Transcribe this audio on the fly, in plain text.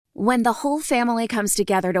When the whole family comes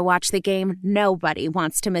together to watch the game, nobody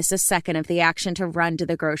wants to miss a second of the action to run to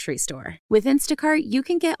the grocery store. With Instacart, you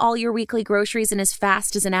can get all your weekly groceries in as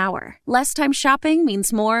fast as an hour. Less time shopping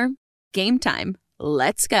means more game time.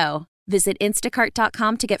 Let's go. Visit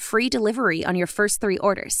instacart.com to get free delivery on your first 3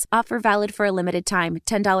 orders. Offer valid for a limited time.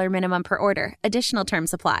 $10 minimum per order. Additional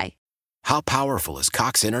terms apply. How powerful is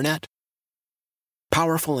Cox Internet?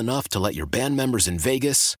 Powerful enough to let your band members in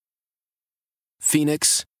Vegas,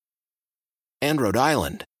 Phoenix, and Rhode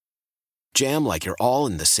Island jam like you're all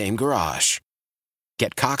in the same garage.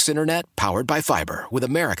 Get Cox Internet powered by fiber with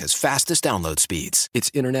America's fastest download speeds.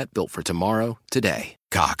 It's internet built for tomorrow, today.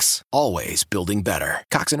 Cox, always building better.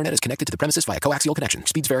 Cox Internet is connected to the premises via coaxial connection.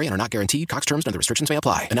 Speeds vary and are not guaranteed. Cox terms and other restrictions may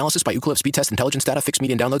apply. Analysis by Ookla Speed Test Intelligence Data. Fixed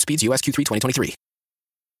median download speeds. US Q3 2023.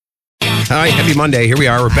 Hi, happy Monday. Here we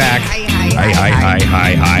are. We're back.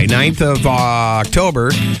 Hi. 9th of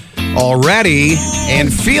October already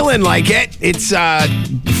and feeling like it. It's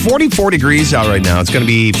 44 degrees out right now. It's going to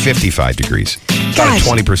be 55 degrees. About a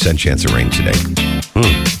 20% chance of rain today.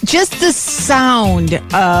 Just the sound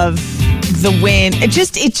of the wind. It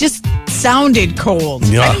just sounded cold.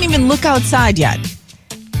 Yeah. I didn't even look outside yet.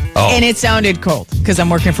 Oh. And it sounded cold because I'm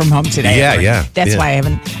working from home today. Yeah. That's why I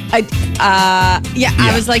haven't.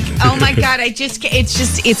 I was like, oh my God, it's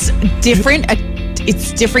different.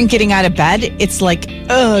 It's different getting out of bed. It's like,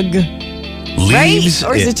 ugh. Leaves.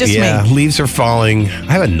 Right? Or is it just me? Leaves are falling.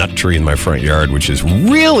 I have a nut tree in my front yard, which is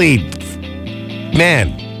really,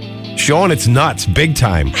 showing its nuts big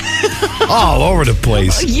time. All over the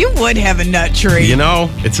place. You would have a nut tree. You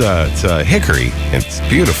know, it's a hickory. It's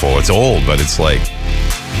beautiful. It's old, but it's like,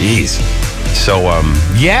 geez. So,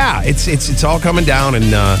 it's all coming down, and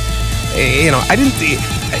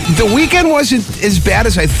the weekend wasn't as bad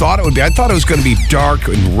as I thought it would be. I thought it was going to be dark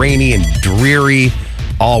and rainy and dreary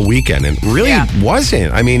all weekend, and really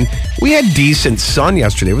wasn't. I mean, we had decent sun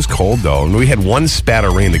yesterday. It was cold, though, and we had one spat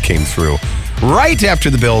of rain that came through right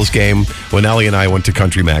after the Bills game when Ellie and I went to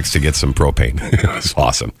Country Max to get some propane. It was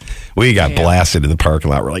awesome. We got blasted in the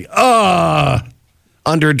parking lot. We're like,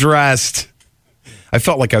 underdressed. I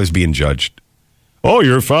felt like I was being judged. Oh,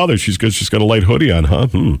 your father. She's got a light hoodie on, huh?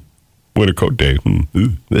 Winter coat day.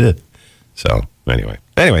 So, anyway,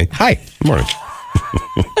 hi. Good morning.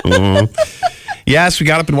 Yes, we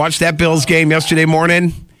got up and watched that Bills game yesterday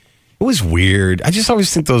morning. It was weird. I just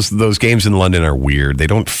always think those games in London are weird. They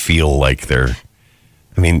don't feel like they're.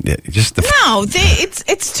 I mean,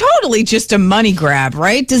 it's totally just a money grab,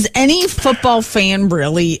 right? Does any football fan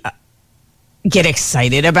really get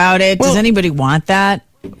excited about it? Does anybody want that?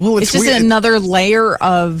 Well, it's just weird. Another layer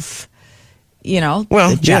of,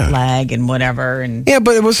 the jet lag and whatever. And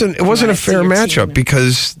but it wasn't a fair matchup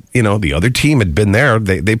because the other team had been there.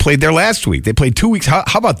 They played there last week. They played 2 weeks. How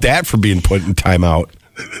about that for being put in timeout?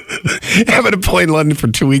 Having to play in London for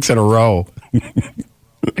 2 weeks in a row.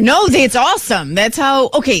 No, it's awesome. That's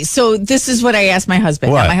how. Okay, so this is what I asked my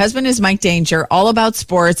husband. Now, my husband is Mike Danger, all about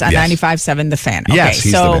sports on 95.7 The Fan. Okay, yes,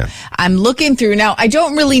 he's so the man. I'm looking through now. I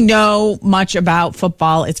don't really know much about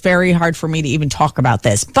football. It's very hard for me to even talk about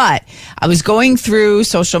this. But I was going through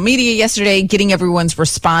social media yesterday, getting everyone's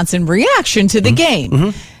response and reaction to the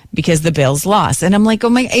game because the Bills lost, and I'm like, oh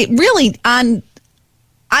my! It really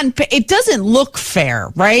it doesn't look fair,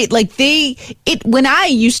 right? Like when I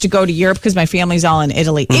used to go to Europe because my family's all in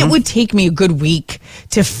Italy, it would take me a good week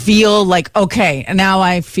to feel like, okay, now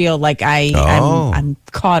I feel like I'm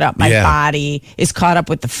caught up. My body is caught up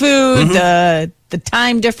with the food, the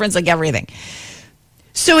time difference, like everything.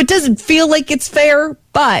 So it doesn't feel like it's fair.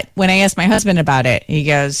 But when I asked my husband about it, he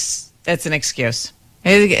goes, that's an excuse.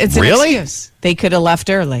 It's an excuse. They could have left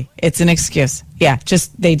early. It's an excuse. Yeah,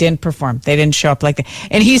 just they didn't perform. They didn't show up like that.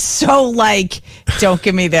 And he's so like, don't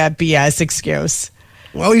give me that BS excuse.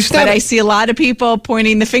 Well, but I see a lot of people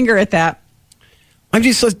pointing the finger at that. I'm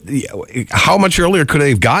just, how much earlier could they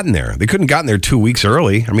have gotten there? They couldn't have gotten there 2 weeks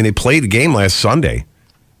early. I mean, they played the game last Sunday,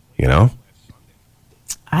 I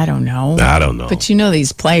don't know. But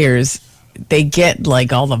these players, they get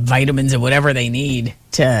like all the vitamins and whatever they need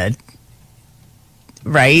to...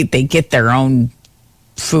 Right? They get their own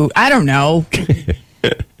food. I don't know.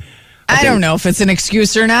 I don't know if it's an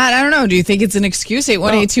excuse or not. I don't know. Do you think it's an excuse?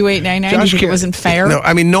 818-2899. Do you think it wasn't fair? No,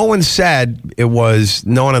 I mean, no one said it was.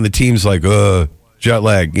 No one on the team's like, jet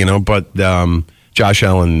lag, But Josh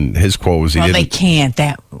Allen, his quote was they can't.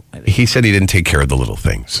 He said he didn't take care of the little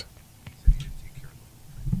things.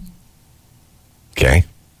 Okay.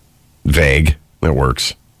 Vague. That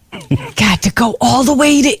works. Got to go all the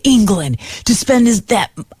way to England to spend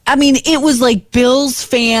it was like Bills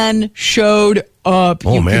fan showed up.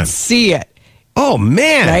 You could see it. Oh,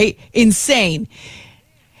 man. Right? Insane.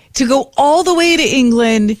 to go all the way to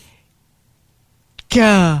England, for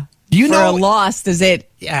a loss, does it?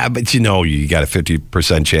 Yeah, but you got a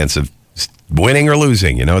 50% chance of winning or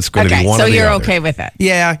losing. It's going to be one or the other. So you're okay with it?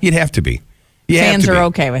 Yeah, you'd have to be. Fans are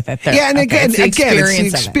okay with it. Yeah, and again, it's the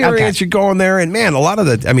experience. Okay. You're going there, and man, a lot of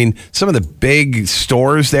some of the big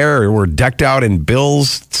stores there were decked out in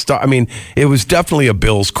Bills stuff. It was definitely a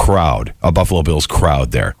Buffalo Bills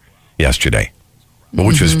crowd there yesterday,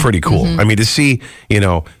 which was pretty cool. To see,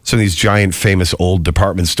 some of these giant, famous old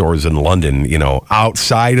department stores in London,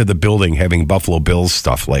 outside of the building having Buffalo Bills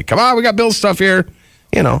stuff. Like, come on, we got Bills stuff here,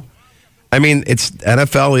 it's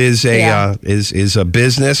NFL is a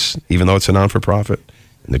business, even though it's a non-for-profit,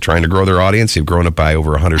 and they're trying to grow their audience. They've grown it by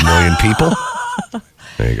over 100 million people.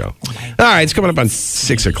 There you go. All right, it's coming up on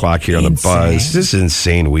 6 o'clock here on the Buzz. This is an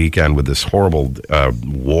insane weekend with this horrible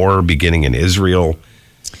war beginning in Israel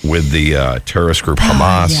with the terrorist group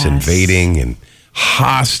Hamas invading and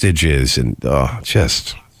hostages and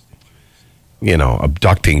just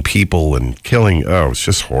abducting people and killing. Oh, it's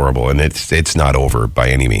just horrible, and it's not over by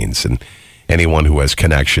any means. And anyone who has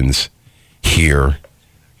connections here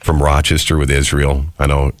from Rochester with Israel, I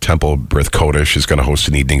know Temple B'rith Kodesh is going to host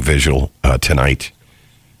an evening vigil tonight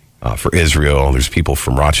for Israel. There's people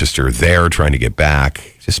from Rochester there trying to get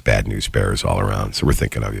back. Just bad news bears all around. So we're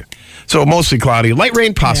thinking of you. So mostly cloudy, light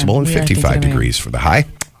rain possible, and 55 degrees for the high.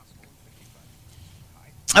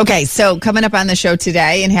 Okay, so coming up on the show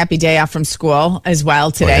today, and happy day off from school as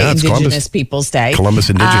well today, Indigenous Peoples Day. Columbus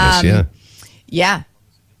Indigenous, yeah.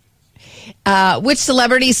 Which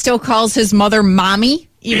celebrity still calls his mother mommy,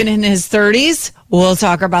 even in his 30s? We'll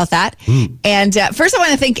talk about that. And first, I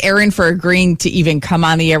want to thank Aaron for agreeing to even come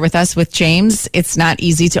on the air with us with James. It's not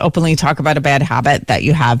easy to openly talk about a bad habit that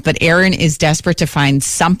you have, but Aaron is desperate to find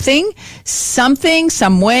some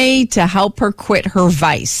way to help her quit her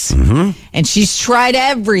vice. And she's tried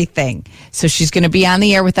everything. So she's going to be on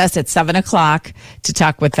the air with us at 7 o'clock to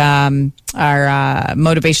talk with our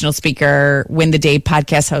motivational speaker, Win the Day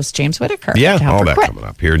podcast host, James Whitaker. Yeah, all that coming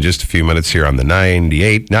up here in just a few minutes here on the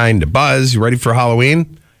 98.9 to Buzz. You ready for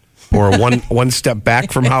Halloween? Or one step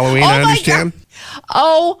back from Halloween, I understand?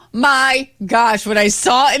 Oh, my gosh. What I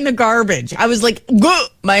saw in the garbage, I was like,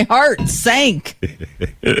 my heart sank.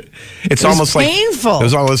 It's almost painful. It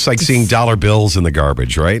was almost like seeing dollar bills in the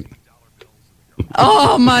garbage, right?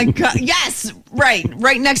 Oh, my God. Yes, right.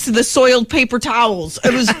 Right next to the soiled paper towels.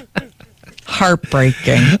 It was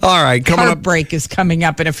heartbreaking. All right. Heartbreak is coming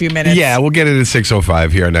up in a few minutes. Yeah, we'll get it at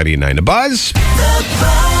 6:05 here on 99 The Buzz.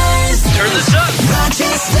 Turn this up.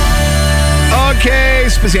 Okay,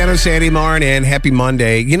 Spezzano and Sandy, Lauren, and happy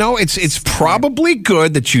Monday. It's probably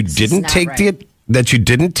good that you didn't take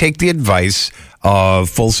the advice of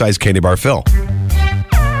full-size candy bar Phil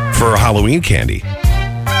for Halloween candy,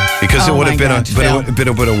 because it would have been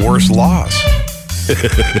a bit of worse loss.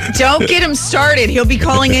 Don't get him started. He'll be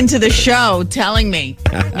calling into the show, telling me,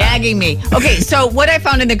 nagging me. Okay, so what I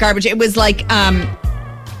found in the garbage, it was like,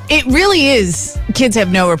 it really is. Kids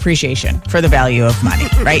have no appreciation for the value of money,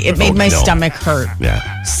 right? It made my stomach hurt.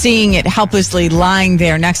 Yeah. Seeing it helplessly lying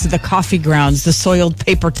there next to the coffee grounds, the soiled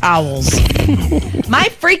paper towels. My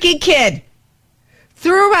freaking kid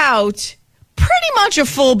threw out pretty much a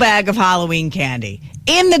full bag of Halloween candy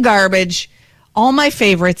in the garbage. All my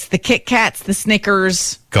favorites, the Kit Kats, the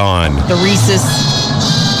Snickers. Gone. The Reese's.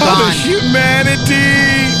 Gone. Oh, the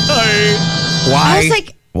humanity. Why? I was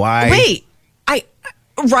like, why? Wait.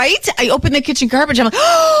 Right? I opened the kitchen garbage. I'm like,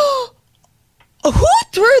 oh, who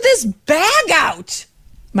threw this bag out?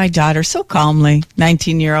 My daughter, so calmly, the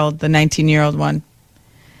 19-year-old one.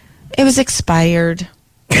 It was expired.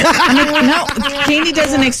 I'm like, no, candy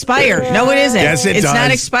doesn't expire. No, it isn't. Yes, it does. It's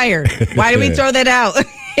not expired. Why did we throw that out?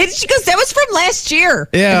 She goes, that was from last year.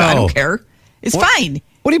 Yeah. I don't care. It's fine.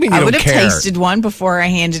 What do you mean you don't care? I would have tasted one before I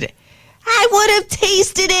handed it. I would have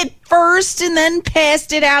tasted it first and then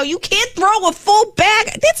passed it out. You can't throw a full bag.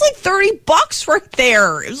 That's like $30 right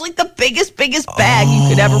there. It was like the biggest bag you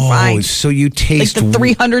could ever find. So you taste like the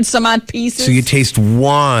 300 some odd pieces. So you taste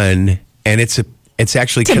one, and it's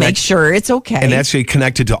actually to make sure it's okay, and actually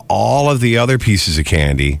connected to all of the other pieces of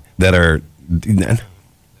candy that are.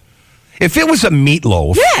 If it was a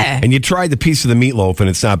meatloaf, and you tried the piece of the meatloaf and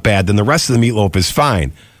it's not bad, then the rest of the meatloaf is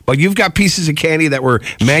fine. But you've got pieces of candy that were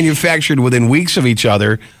manufactured within weeks of each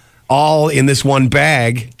other, all in this one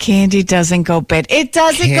bag. Candy doesn't go bad. It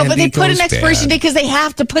doesn't go bad. They put an expiration date because they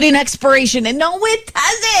have to put an expiration, and no, it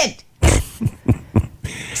doesn't.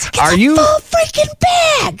 It's a full freaking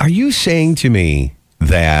bag. Are you saying to me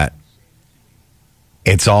that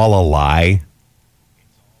it's all a lie?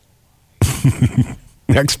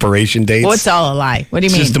 Expiration dates? What's all a lie? What do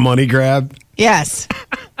you mean? Just a money grab? Yes.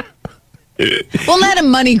 Well, not a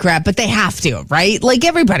money grab, but they have to, right? Like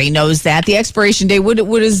everybody knows that. The expiration date, what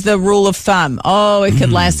is the rule of thumb? Oh, it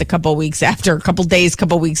could last a couple weeks after, a couple days,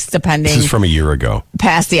 couple weeks, depending. This is from a year ago.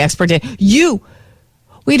 Past the expiration date.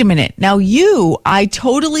 Wait a minute. Now I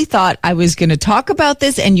totally thought I was going to talk about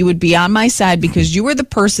this and you would be on my side because you are the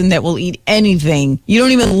person that will eat anything. You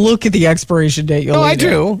don't even look at the expiration date. I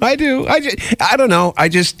do. I don't know. I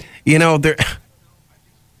just, there.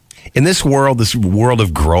 In this world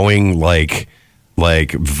of growing like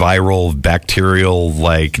viral, bacterial,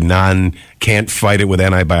 can't fight it with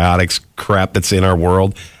antibiotics crap that's in our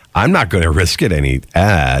world, I'm not going to risk it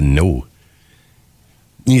no.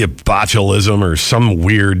 Botulism or some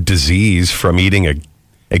weird disease from eating a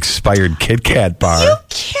expired Kit Kat bar. You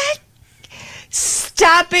can't.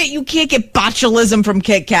 Stop it. You can't get botulism from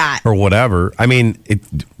Kit Kat. Or whatever. I mean,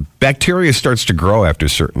 bacteria starts to grow after a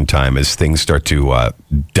certain time as things start to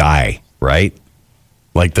die, right?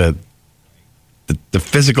 Like the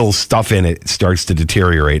physical stuff in it starts to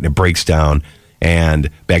deteriorate and it breaks down and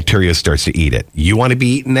bacteria starts to eat it. You want to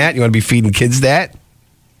be eating that? You want to be feeding kids that?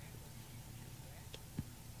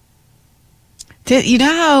 You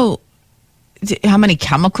know how many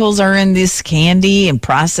chemicals are in this candy and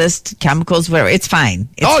processed chemicals? Whatever. It's fine.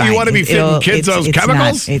 It's fine. You want to be feeding kids those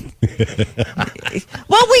chemicals?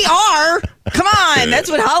 Well, we are. Come on.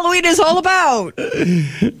 That's what Halloween is all about.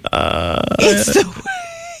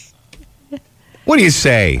 What do you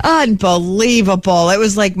say? Unbelievable. It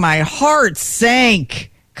was like my heart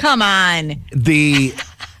sank. Come on.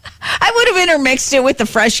 I would have intermixed it with the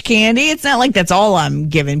fresh candy. It's not like that's all I'm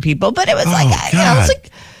giving people, but it was it was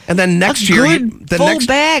like. And then next year, full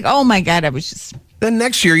bag. Oh my God! I was just. Then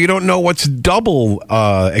next year, you don't know what's double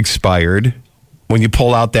expired when you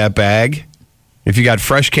pull out that bag. If you got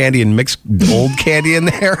fresh candy and mixed old candy in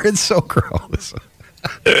there, it's so gross.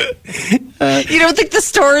 You don't think the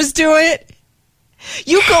stores do it?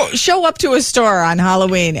 You show up to a store on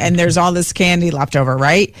Halloween and there's all this candy left over,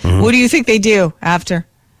 right? Mm-hmm. What do you think they do after?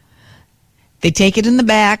 They take it in the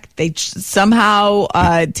back. They somehow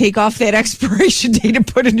take off that expiration date and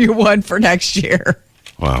put a new one for next year.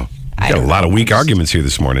 Wow. Got a lot of weak arguments here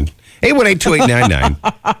this morning.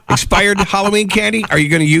 818-2899. Expired Halloween candy. Are you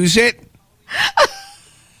going to use it?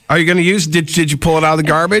 Are you going to use it? Did you pull it out of the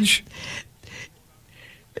garbage?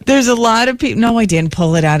 There's a lot of people. No, I didn't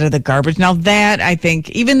pull it out of the garbage. Now that, I think,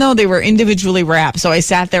 even though they were individually wrapped, so I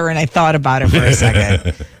sat there and I thought about it for a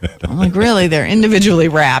second. I'm like, really? They're individually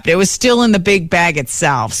wrapped. It was still in the big bag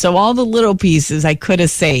itself. So all the little pieces I could have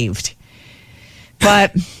saved.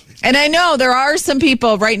 But, and I know there are some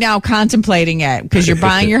people right now contemplating it because you're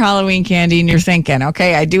buying your Halloween candy and you're thinking,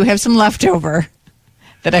 okay, I do have some leftover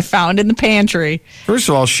that I found in the pantry. First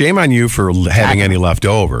of all, shame on you for having any left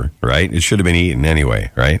over, right? It should have been eaten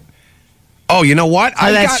anyway, right? Oh, you know what?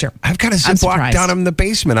 That's true. I've got a Ziploc down in the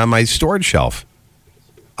basement on my storage shelf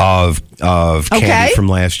of candy from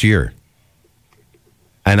last year.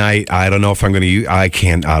 And I don't know if I'm going to use. I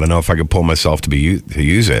don't know if I can pull myself to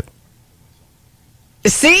use it.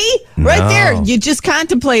 See? Right there. You just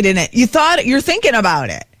contemplated it. You're thinking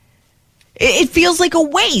about it. It feels like a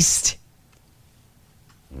waste.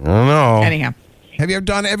 I don't know. Anyhow. Have you ever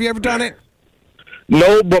done it?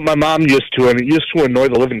 No, but my mom used to, and it used to annoy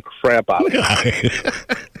the living crap out of me.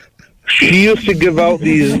 She used to give out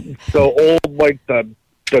the old, like, the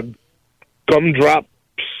gumdrop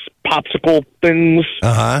popsicle things.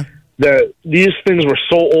 Uh-huh. These things were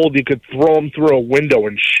so old you could throw them through a window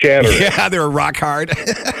and shatter it. Yeah, they were rock hard.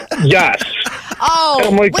 Yes.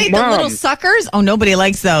 Oh, like, wait, Mom, the little suckers? Oh, nobody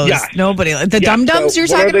likes those. Yes. Nobody. The dum-dums you're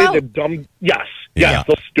talking about? Yes. Yeah. Yes,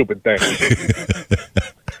 those stupid things.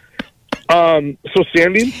 So,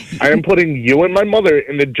 Sandy, I am putting you and my mother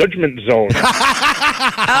in the judgment zone.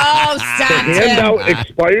 Oh, stop to hand out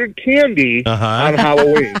expired candy on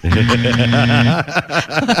Halloween.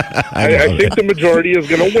 I think the majority is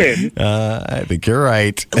going to win. I think you're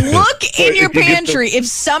right. Look in your pantry. If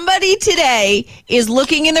somebody today is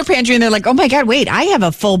looking in their pantry and they're like, oh my God, wait, I have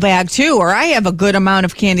a full bag too, or I have a good amount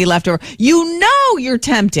of candy left over, you know you're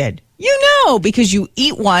tempted. You know, because you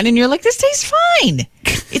eat one and you're like, this tastes fine.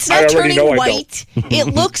 It's not turning white. It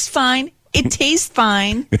looks fine. It tastes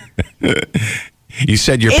fine. You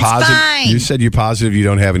said you're positive. Fine. You said you're positive you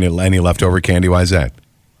don't have any leftover candy. Why is that?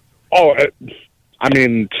 Oh, I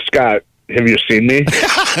mean, Scott, have you seen me?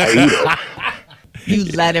 I eat it. You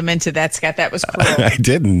led him into that, Scott. That was cruel. I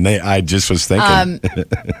didn't. I just was thinking.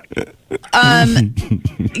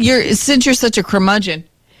 Since you're such a curmudgeon,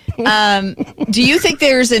 do you think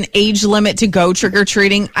there's an age limit to go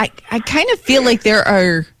trick-or-treating? I kind of feel like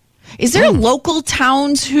is there local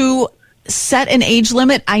towns who set an age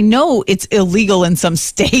limit? I know it's illegal in some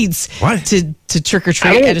states to trick or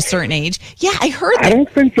treat at a certain age. Yeah, I heard that. I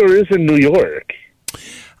don't think there is in New York.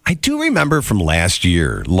 I do remember from last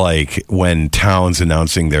year, like when towns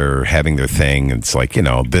announcing they're having their thing, it's like,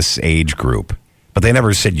 this age group. But they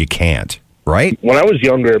never said you can't, right? When I was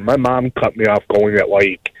younger, my mom cut me off going at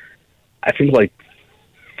I think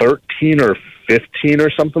 13 or 15 or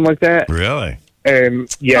something like that. Really? And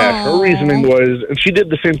her reasoning was, and she did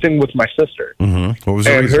the same thing with my sister. Mm-hmm. What was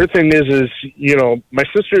the reason? Her thing is, my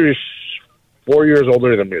sister is 4 years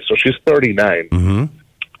older than me, so she's 39. Mm-hmm.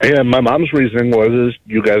 And my mom's reasoning was,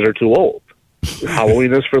 you guys are too old.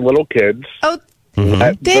 Halloween is for little kids. Oh,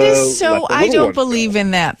 that is so, I don't believe in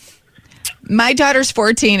that. My daughter's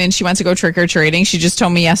 14 and she wants to go trick-or-treating. She just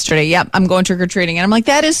told me yesterday, yep, I'm going trick-or-treating. And I'm like,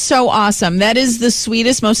 that is so awesome. That is the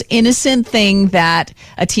sweetest, most innocent thing that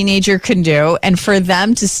a teenager can do. And for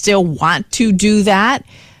them to still want to do that,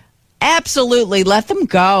 absolutely, let them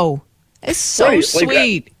go. It's so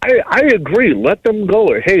sweet. I agree. Let them go.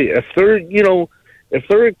 Hey, if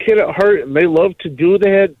they're a kid at heart and they love to do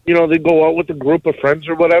that, they go out with a group of friends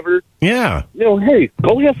or whatever. Yeah. Hey,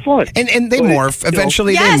 go have fun. And they morph.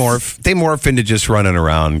 Eventually they morph into just running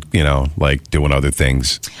around, doing other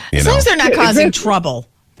things. As long as they're not causing trouble.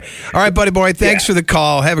 All right, buddy boy. Thanks for the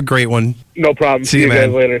call. Have a great one. No problem. See you, man.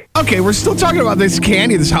 Guys later. Okay, we're still talking about this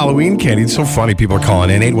candy, this Halloween candy. It's so funny. People are calling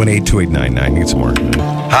in. 818-2899. Get some more.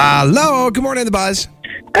 Hello. Good morning, The Buzz.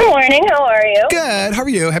 Good morning. How are you? Good. How are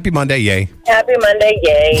you? Happy Monday. Yay. Happy Monday.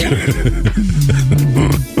 Yay.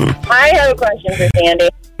 I have a question for Sandy.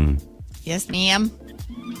 Yes, ma'am.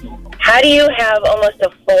 How do you have almost a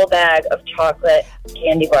full bag of chocolate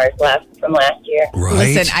candy bars left from last year?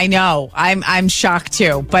 Right. Listen, I know. I'm shocked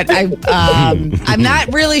too, but I'm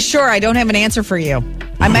not really sure. I don't have an answer for you.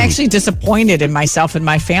 I'm actually disappointed in myself and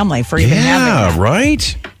my family for even having that. Yeah,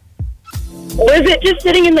 right? Was it just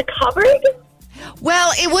sitting in the cupboard?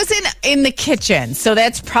 Well, it wasn't in the kitchen, so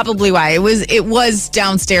that's probably why. It was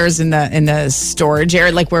downstairs in the storage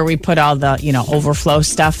area, like where we put all the overflow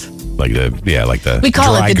stuff. Like the we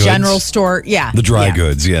call it the goods. General store. Yeah, the dry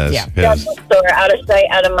goods. Yes. Yeah. Yes. Store, out of sight,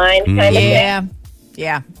 out of mind kind of thing.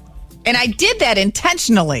 Yeah. And I did that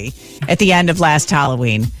intentionally at the end of last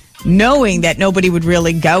Halloween, knowing that nobody would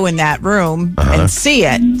really go in that room and see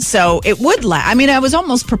it. So it would I was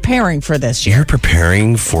almost preparing for this year. You're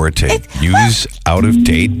preparing for it to use out of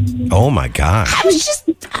date? Oh, my God. I was just...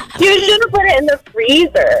 You should have put it in the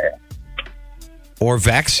freezer. Or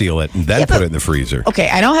vac seal it and then put it in the freezer. Okay,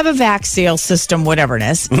 I don't have a vac seal system, whatever it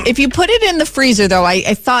is. If you put it in the freezer, though,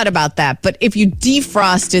 I thought about that. But if you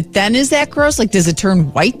defrost it, then is that gross? Like, does it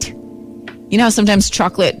turn white? You know how sometimes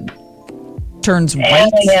chocolate turns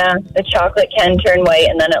white? Yeah, the chocolate can turn white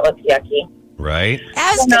and then it looks yucky. Right?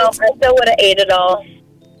 I still would have ate it all.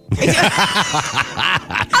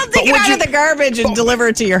 I'll take it out of the garbage and deliver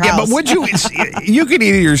it to your house. Yeah, but would you... You could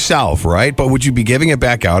eat it yourself, right? But would you be giving it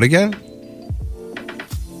back out again?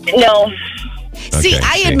 No. See,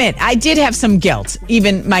 I admit, I did have some guilt.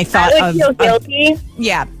 Even my thought I would feel guilty.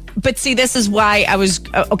 Yeah. But see, this is why I was,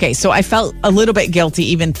 so I felt a little bit guilty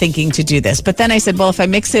even thinking to do this. But then I said, well, if I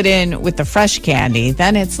mix it in with the fresh candy,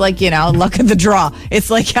 then it's like, luck of the draw. It's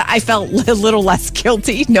like I felt a little less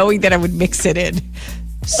guilty knowing that I would mix it in.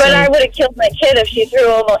 So, but I would have killed my kid if she threw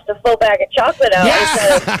almost a full bag of chocolate out.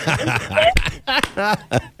 Yeah.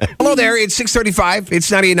 Hello there. It's 6:35.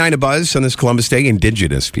 It's 98.9 A Buzz on this Columbus Day,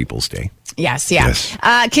 Indigenous Peoples Day. Yes.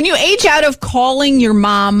 Can you age out of calling your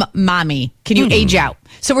mom mommy? Can you age out?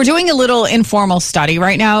 So we're doing a little informal study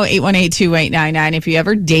right now, 818-2899. If you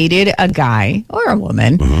ever dated a guy or a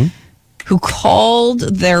woman who called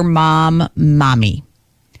their mom mommy,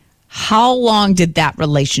 how long did that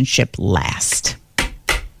relationship last?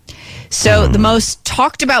 So the most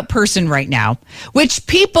talked about person right now, which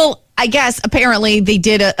people, I guess, apparently they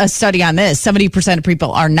did a study on this. 70% of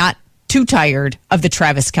people are not too tired of the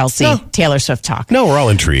Travis Kelce, Taylor Swift talk. No, we're all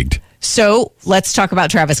intrigued. So let's talk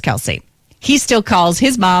about Travis Kelce. He still calls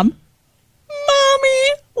his mom mommy.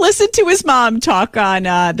 Listen to his mom talk on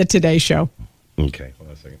the Today Show. Okay, hold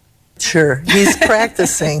on a second. Sure. He's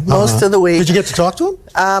practicing most of the week. Did you get to talk to him?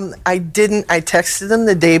 I didn't. I texted him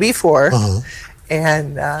the day before.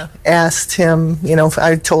 And asked him,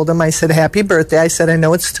 I told him, I said, happy birthday. I said, I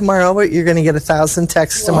know it's tomorrow, but you're going to get 1,000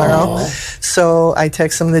 texts tomorrow. So I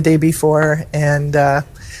texted him the day before, and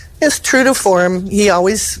it's true to form. He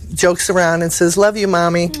always jokes around and says, love you,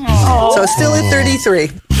 Mommy. So still at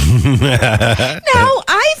 33. Now,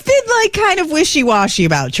 I've been kind of wishy-washy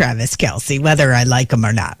about Travis Kelce, whether I like him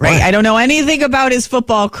or not, right? I don't know anything about his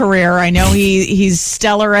football career. I know he's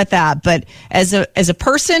stellar at that, but as a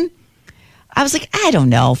person... I was like, I don't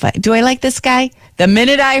know do I like this guy? The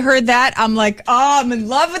minute I heard that, I'm like, oh, I'm in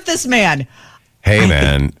love with this man. Hey,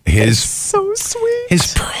 man, his So sweet.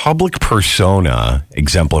 his public persona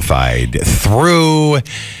exemplified through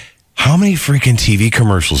how many freaking TV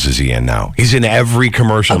commercials is he in now? He's in every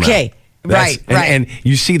commercial now. Okay, right. And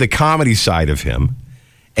you see the comedy side of him.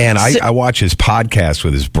 And I watch his podcast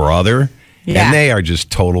with his brother. Yeah. And they are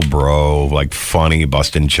just total bro, like funny,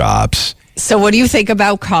 busting chops. So what do you think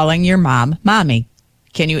about calling your mom mommy?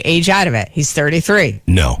 Can you age out of it? He's 33.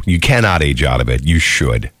 No, you cannot age out of it. You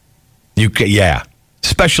should. Yeah.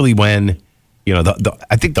 Especially when,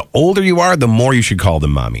 I think the older you are, the more you should call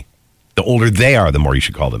them mommy. The older they are, the more you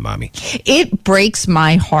should call them mommy. It breaks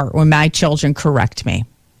my heart when my children correct me.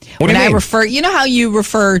 What do you mean? I refer, how you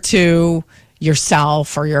refer to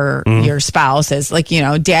yourself or your spouse as like,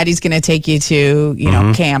 daddy's going to take you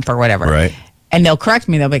to, camp or whatever. Right. And they'll correct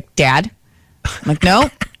me. They'll be like, Dad. I'm like, no,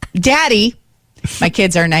 Daddy. My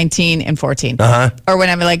kids are 19 and 14. Or when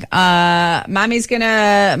I'm like, mommy's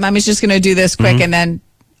just gonna do this quick, and then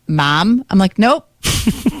Mom, I'm like, nope,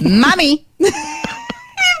 Mommy.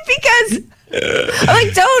 Because I'm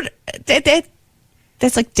like, don't.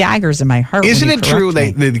 That's like daggers in my heart. Isn't it true?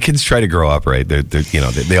 The kids try to grow up, right?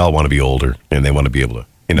 They all want to be older, and they want to be able to,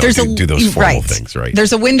 do those formal things, right?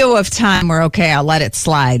 There's a window of time where, okay, I'll let it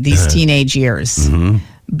slide these teenage years,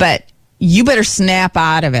 but you better snap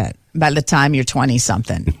out of it by the time you're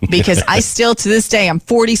 20-something. Because I still, to this day, I'm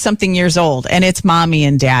 40-something years old, and it's mommy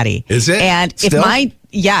and daddy. Is it? And still?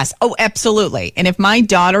 Yes. Oh, absolutely. And if my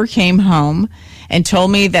daughter came home and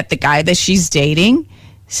told me that the guy that she's dating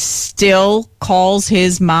still calls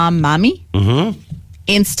his mom mommy,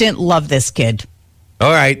 instant love this kid.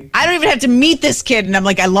 All right. I don't even have to meet this kid, and I'm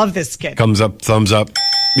like, I love this kid. Thumbs up.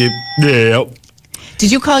 Yeah.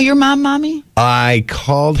 Did you call your mom mommy? I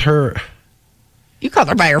called her. You called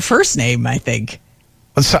her by her first name, I think.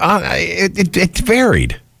 So, it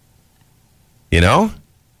varied.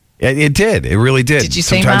 It did. It really did. Did you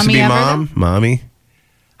say Sometimes mommy it'd be ever, mom, mommy.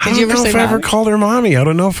 Did you ever say I don't know if I ever mommy? called her mommy. I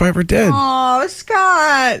don't know if I ever did. Oh,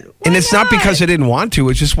 Scott. And it's not because I didn't want to.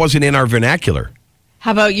 It just wasn't in our vernacular.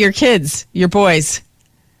 How about your kids, your boys?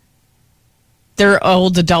 They're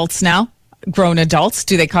old adults now, grown adults.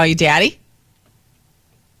 Do they call you daddy?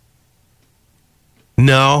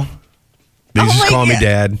 No. They just call me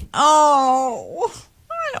dad. Oh,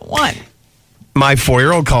 I don't want. My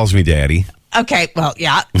 4-year-old calls me daddy. Okay, well,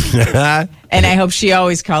 yeah. And I hope she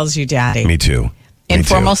always calls you daddy. Me too.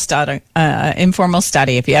 Informal study.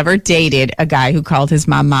 If you ever dated a guy who called his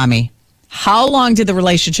mom mommy, how long did the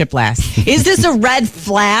relationship last? Is this a red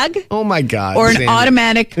flag? Oh my God! Or an Sandy.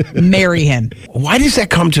 automatic marry him? Why does that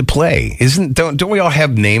come to play? Don't we all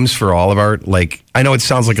have names for all of our, like? I know it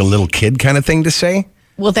sounds like a little kid kind of thing to say.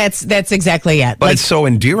 Well, that's exactly it. But it's so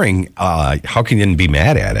endearing. How can you be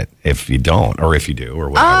mad at it if you don't, or if you do,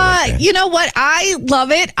 or whatever? You know what? I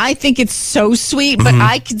love it. I think it's so sweet, but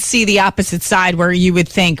I can see the opposite side where you would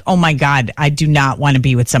think, oh my God, I do not want to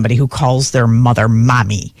be with somebody who calls their mother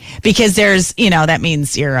mommy. Because there's, that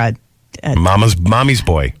means you're a mommy's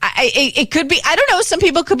boy. It could be, I don't know, some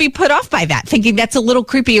people could be put off by that, thinking that's a little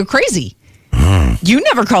creepy or crazy. You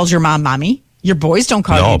never called your mom mommy. Your boys don't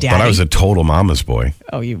call you daddy. No, but I was a total mama's boy.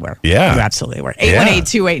 Oh, you were. Yeah. You absolutely were.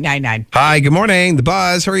 818-2899. Hi, good morning. The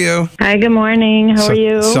Buzz, how are you? Hi, good morning. How are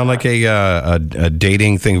you? Sound like a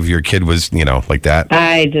dating thing if your kid was, like that?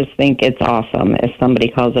 I just think it's awesome if somebody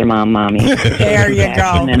calls their mom mommy. There you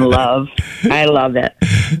go. And in love. I love it.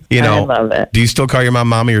 I love it. Do you still call your mom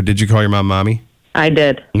mommy, or did you call your mom mommy? I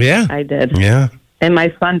did. Yeah. I did. Yeah. And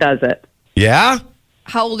my son does it. Yeah?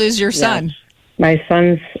 How old is your son? Yes. My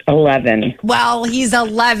son's 11. Well, he's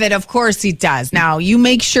 11. Of course he does. Now, you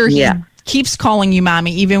make sure he keeps calling you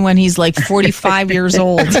mommy, even when he's like 45 years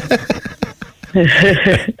old.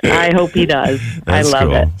 I hope he does. That's I love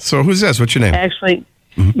cool. it. So who's this? What's your name? Actually,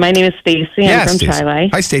 my name is Stacy. I'm from Stacey. Chile.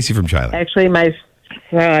 Hi, Stacy from Chile. Actually, my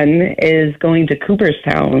son is going to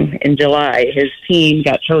Cooperstown in July. His team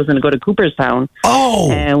got chosen to go to Cooperstown. Oh!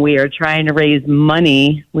 And we are trying to raise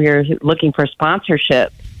money. We are looking for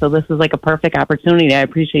sponsorship. So this is like a perfect opportunity. I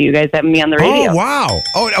appreciate you guys having me on the radio. Oh, wow.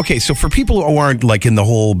 Oh, okay. So for people who aren't like in the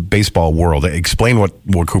whole baseball world, explain what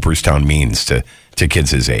Cooperstown means to kids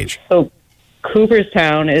his age. So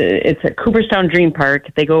Cooperstown, it's a Cooperstown Dream Park.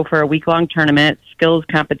 They go for a week-long tournament, skills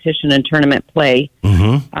competition, and tournament play.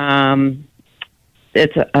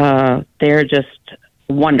 They're just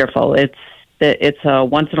wonderful. it's a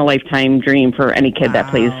once-in-a-lifetime dream for any kid that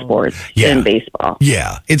plays sports in baseball.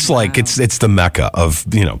 Yeah, it's like it's the mecca of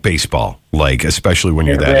baseball, like especially when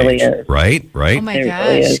you're that really age, is. right? Oh my It gosh!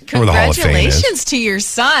 really is. Where the Hall of Fame is. Congratulations to your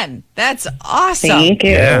son. That's awesome. Thank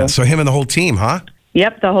you. Yeah, so him and the whole team, huh?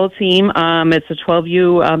 Yep, the whole team. It's a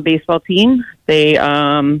 12U baseball team. They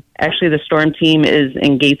actually the Storm team is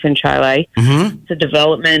in Gates and Chile. Mm-hmm. It's a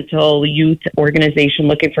developmental youth organization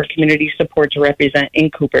looking for community support to represent in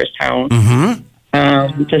Cooperstown.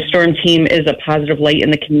 Mm-hmm. The Storm team is a positive light in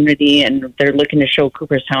the community, and they're looking to show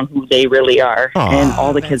Cooperstown who they really are. And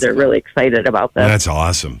all the kids are really excited about this. That's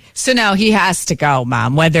awesome. So now he has to go,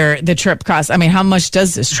 Mom, whether the trip costs. I mean, how much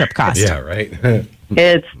does this trip cost? Yeah, right.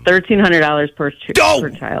 It's $1,300 per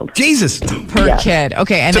child. Jesus. Per kid.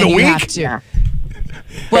 Okay, and To then the you week? have to. Yeah.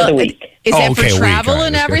 Well, For the week. is Oh, that okay, a for week, travel all right,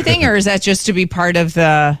 and that's good. everything, or is that just to be part of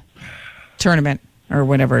the tournament or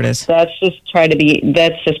whatever it is? That's just part of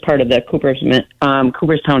the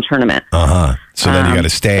Cooperstown tournament. Uh-huh. So then you got to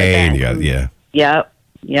stay, and you got,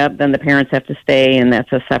 Yep. Then the parents have to stay, and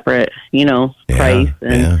that's a separate, price.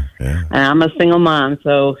 And I'm a single mom,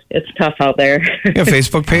 so it's tough out there. You have a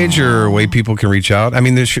Facebook page or a way people can reach out? I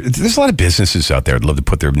mean, there's a lot of businesses out there that'd love to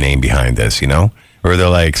put their name behind this, Or they're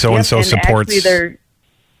like, so-and-so supports. Actually,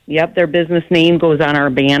 their business name goes on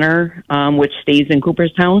our banner, which stays in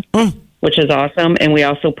Cooperstown, which is awesome. And we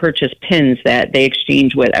also purchase pins that they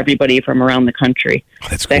exchange with everybody from around the country.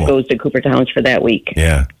 That's cool. That goes to Cooperstown for that week.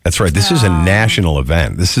 Yeah, that's right. This is a national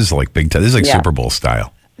event. This is like big time. This is like Super Bowl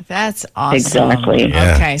style. That's awesome. Exactly.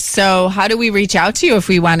 Yeah. Okay, so how do we reach out to you if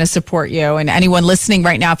we want to support you? And anyone listening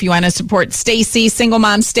right now, if you want to support Stacy, single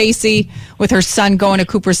mom Stacy, with her son going to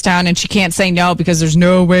Cooperstown, and she can't say no because there's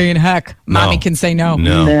no way in heck mommy can say no.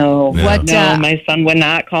 No. What? My son would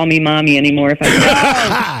not call me mommy anymore if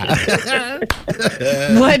I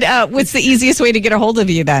What's the easiest way to get a hold of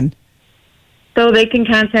you then? So they can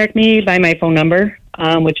contact me by my phone number,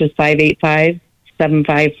 which is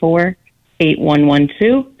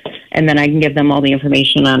 585-754-8112. And then I can give them all the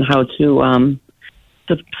information on how to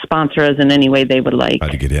sponsor us in any way they would like. How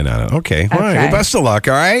to get in on it. Okay. All right. Well, best of luck.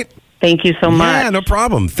 All right. Thank you so much. Yeah, no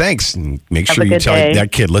problem. Thanks. And make Have sure a you good tell day.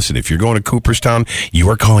 that kid, listen, if you're going to Cooperstown, you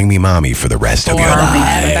are calling me mommy for the rest of your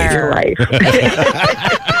life. Your life.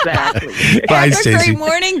 Exactly. Bye, Have a Stacey. great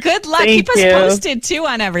morning. Good luck. Thank Keep us you. posted, too,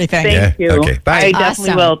 on everything. Thank you. Okay. Bye. I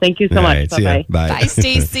definitely Awesome. will. Thank you so All much. right, see ya. Bye-bye. Bye. Bye,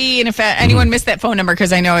 Stacy. And if anyone missed that phone number,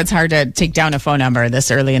 because I know it's hard to take down a phone number this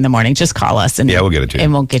early in the morning, just call us and Yeah, we'll get it to you.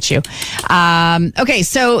 And we'll get you. Okay,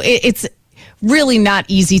 so it's really not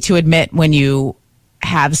easy to admit when you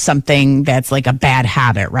have something that's like a bad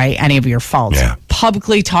habit, right? Any of your faults. Yeah.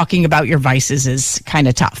 Publicly talking about your vices is kind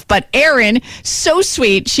of tough. But Erin, so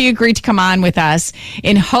sweet, she agreed to come on with us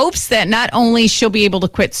in hopes that not only she'll be able to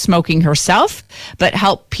quit smoking herself, but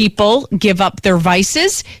help people give up their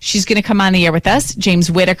vices. She's going to come on the air with us. James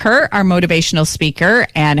Whitaker, our motivational speaker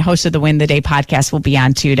and host of the Win the Day podcast, will be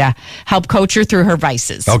on too to help coach her through her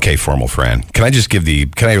vices. Okay, formal friend. Can I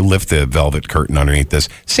lift the velvet curtain underneath this?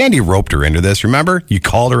 Sandy roped her into this. Remember? You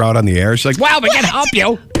called her out on the air. She's like, wow, we can help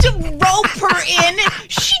you. To rope her in,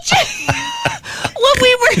 she just when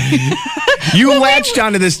we were You latched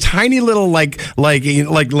onto this tiny little like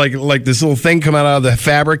this little thing coming out of the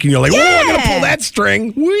fabric, and you're like, oh, I'm gonna pull that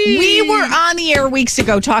string. We were on the air weeks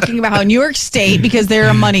ago talking about how New York State, because they're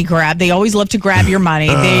a money grab, they always love to grab your money.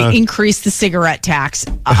 They increased the cigarette tax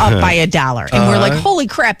up by $1. And we're like, holy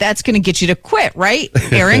crap, that's going to get you to quit, right?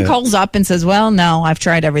 Erin calls up and says, well, no, I've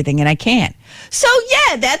tried everything and I can't. So,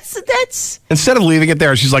 yeah, that's Instead of leaving it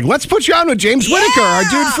there, she's like, let's put you on with James Whitaker, our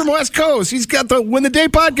dude from West Coast. He's got the Win the Day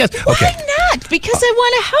podcast. Okay. Why not? Because I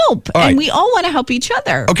want to help. All right. And we all want to help each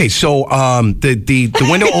other. Okay, so the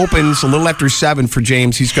window opens a little after 7 for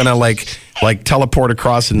James. He's gonna like teleport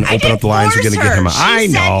across and open up the lines. We're gonna get him. I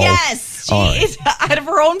She know. said yes. She is out of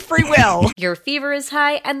her own free will. Your fever is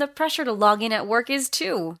high and the pressure to log in at work is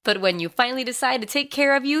too. But when you finally decide to take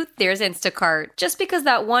care of you, there's Instacart. Just because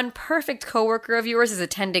that one perfect coworker of yours is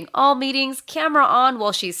attending all meetings, camera on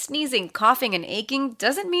while she's sneezing, coughing, and aching,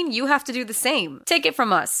 doesn't mean you have to do the same. Take it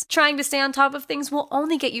from us. Trying to stay on top of things will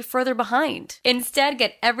only get you further behind. Instead,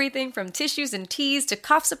 get everything from tissues and teas to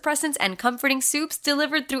cough suppressants and comforting soups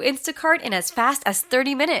delivered through Instacart in as fast as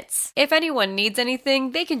 30 minutes. If anyone needs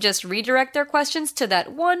anything, they can just read your redirect their questions to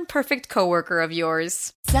that one perfect coworker of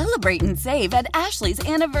yours. Celebrate and save at Ashley's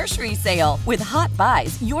Anniversary Sale. With Hot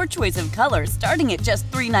Buys, your choice of colors starting at just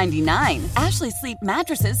 $3.99. Ashley Sleep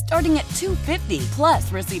mattresses starting at $2.50.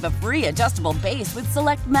 Plus, receive a free adjustable base with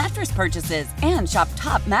select mattress purchases. And shop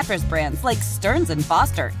top mattress brands like Stearns &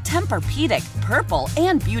 Foster, Tempur-Pedic, Purple,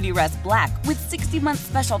 and Beautyrest Black with 60-month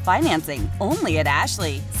special financing. Only at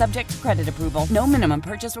Ashley. Subject to credit approval. No minimum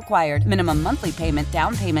purchase required. Minimum monthly payment,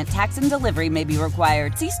 down payment, tax, and delivery may be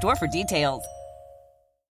required. See store for details.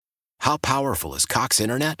 How powerful is Cox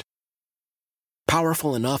Internet?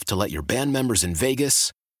 Powerful enough to let your band members in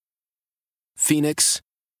Vegas, Phoenix,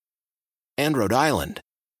 and Rhode Island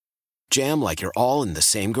jam like you're all in the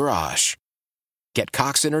same garage. Get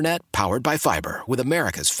Cox Internet powered by fiber with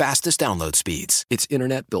America's fastest download speeds. It's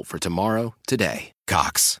internet built for tomorrow, today.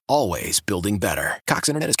 Cox, always building better. Cox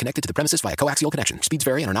Internet is connected to the premises via coaxial connection. Speeds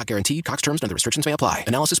vary and are not guaranteed. Cox terms and other restrictions may apply.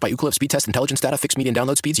 Analysis by Ookla Speed Test Intelligence Data. Fixed median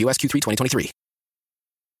download speeds. US Q3 2023.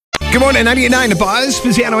 Good morning, 98.9 The Buzz.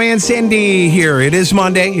 Spezzano and Sandy here. It is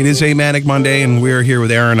Monday. It is a manic Monday, and we're here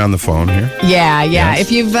with Aaron on the phone here. Yeah. If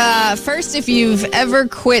you've ever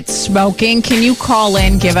quit smoking, can you call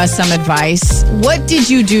in, give us some advice? What did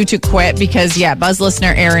you do to quit? Because, Buzz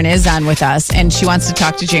listener Erin is on with us, and she wants to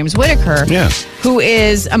talk to James Whitaker, who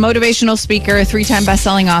is a motivational speaker, 3-time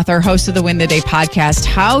best-selling author, host of the Win the Day podcast,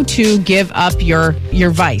 how to give up your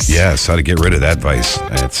vice. Yes, how to get rid of that vice.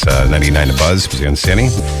 It's 99 The Buzz, Spezzano and Sandy.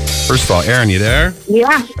 First of all, Aaron, you there?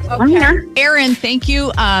 Yeah, I'm here. Aaron, thank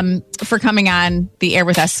you for coming on the air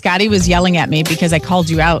with us. Scotty was yelling at me because I called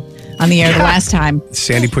you out on the air the last time.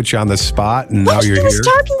 Sandy put you on the spot, and now you're here. She was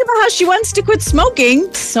talking about how she wants to quit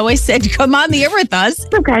smoking, so I said, come on the air with us.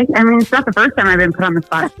 Okay. I mean, it's not the first time I've been put on the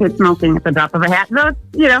spot to quit smoking at the drop of a hat. So,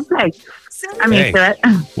 hey, I'm used to it.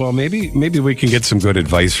 Well, maybe we can get some good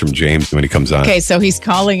advice from James when he comes on. Okay, so he's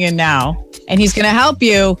calling in now, and he's going to help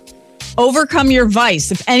you overcome your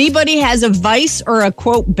vice. If anybody has a vice or a,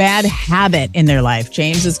 quote, bad habit in their life,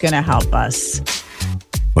 James is going to help us.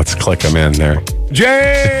 Let's click him in there.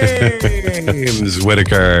 James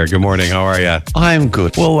Whitaker, good morning. How are you? I'm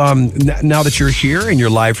good. Well, now that you're here and you're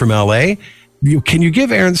live from L.A., can you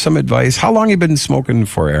give Aaron some advice? How long have you been smoking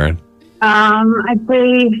for, Aaron? I'd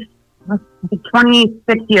say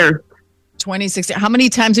 26 years. 26. How many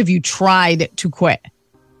times have you tried to quit?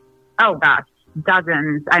 Oh, gosh.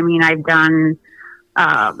 Dozens. I mean, I've done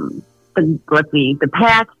the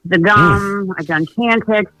patch, the gum. I've done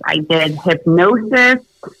Chantix. I did hypnosis.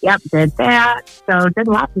 Yep, did that. So did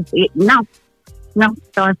lots of no.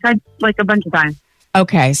 So I've tried like a bunch of times.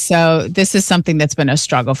 Okay, so this is something that's been a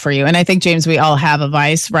struggle for you. And I think, James, we all have a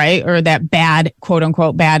vice, right? Or that bad, quote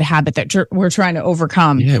unquote, bad habit that we're trying to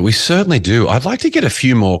overcome. Yeah, we certainly do. I'd like to get a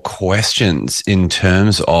few more questions in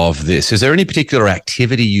terms of this. Is there any particular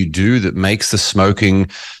activity you do that makes the smoking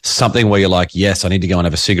something where you're like, yes, I need to go and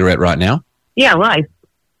have a cigarette right now? Yeah, life.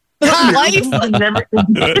 What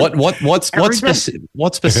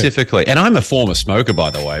specifically? And I'm a former smoker,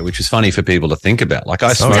 by the way, which is funny for people to think about. Like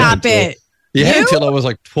I smoked. Stop it. Yeah, until I was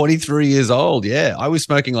like 23 years old. Yeah, I was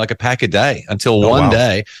smoking like a pack a day until one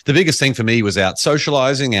day. The biggest thing for me was out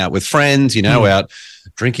socializing, out with friends, out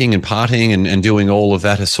drinking and partying and doing all of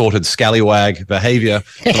that assorted scallywag behavior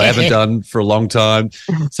that I haven't done for a long time.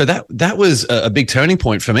 So that was a big turning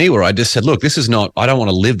point for me where I just said, look, this is not, I don't want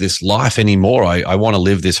to live this life anymore. I want to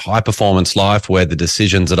live this high performance life where the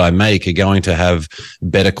decisions that I make are going to have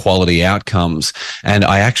better quality outcomes. And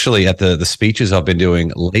I actually, at the speeches I've been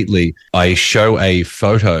doing lately, I show a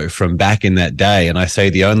photo from back in that day. And I say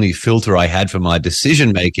the only filter I had for my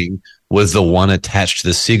decision making was the one attached to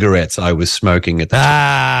the cigarettes I was smoking at the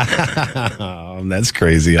time. That's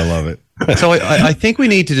crazy. I love it. So I think we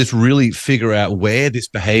need to just really figure out where this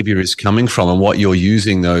behavior is coming from and what you're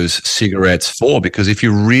using those cigarettes for. Because if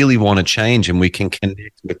you really want to change and we can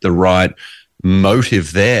connect with the right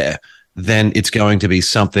motive there, then it's going to be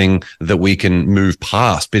something that we can move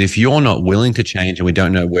past. But if you're not willing to change and we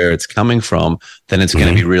don't know where it's coming from, then it's going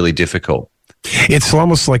to be really difficult. It's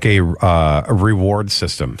almost like a reward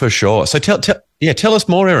system. For sure. So tell us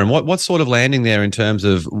more, Aaron. What's sort of landing there in terms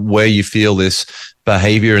of where you feel this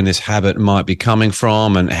behavior and this habit might be coming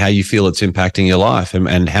from and how you feel it's impacting your life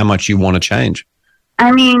and how much you want to change?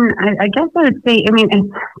 I mean, I guess I would say, it's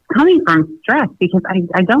coming from stress because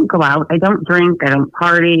I don't go out. I don't drink. I don't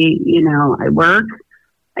party. I work.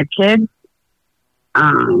 I have kids.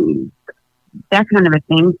 That kind of a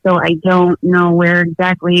thing. So I don't know where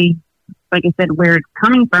exactly, like I said, where it's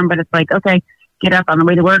coming from, but it's like, okay, get up on the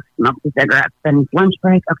way to work, smoke the cigarettes, then it's lunch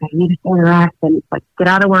break, okay, I need a cigarette, then it's like, get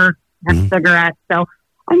out of work, have a cigarette. So,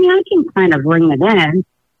 I can kind of bring it in,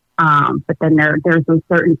 But then there's those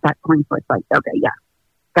certain set points where it's like, okay, yeah,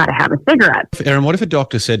 got to have a cigarette. Erin, what if a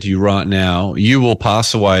doctor said to you right now, you will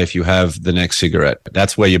pass away if you have the next cigarette?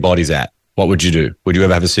 That's where your body's at. What would you do? Would you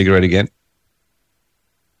ever have a cigarette again?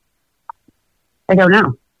 I don't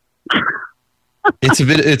know. It's a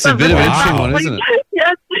bit of an interesting one, isn't it?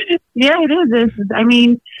 Yes. Yeah, it is. I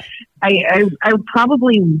mean, I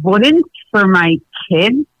probably wouldn't for my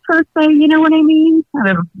kids per se, you know what I mean?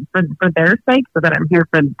 Kind of for their sake, so that I'm here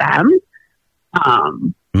for them.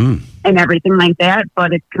 And everything like that.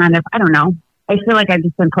 But it's kind of, I don't know. I feel like I've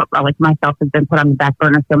just been put, like myself has been put on the back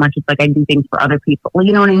burner so much. It's like I do things for other people.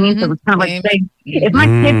 You know what I mean? So it's kind of like, saying, if my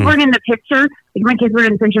kids weren't in the picture,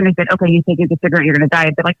 and I said, okay, you take a cigarette, you're going to die.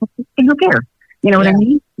 I'd be like, who cares? You know what I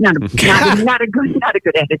mean? Not a good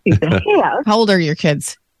attitude to have. How old are your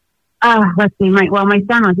kids? Let's see. My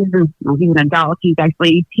son, he's an adult. He's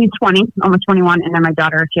 20, almost 21. And then my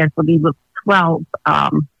daughter, she actually be 12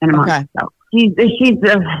 in a month. So. She's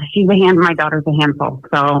a hand. My daughter's a handful,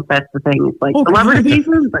 so that's the thing. It's like love her to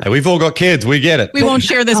pieces. But we've all got kids. We get it. We won't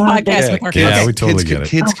share this podcast with our kids. Yeah, we totally get it.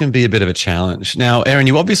 Kids can be a bit of a challenge. Now, Erin,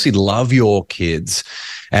 you obviously love your kids,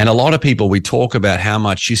 and a lot of people, we talk about how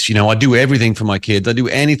much I do everything for my kids. I do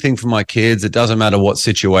anything for my kids. It doesn't matter what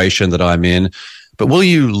situation that I'm in. But will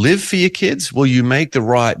you live for your kids? Will you make the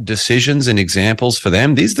right decisions and examples for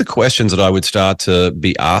them? These are the questions that I would start to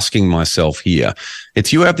be asking myself here.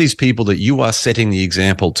 It's you have these people that you are setting the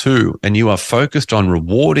example to, and you are focused on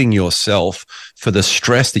rewarding yourself for the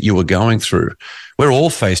stress that you are going through. We're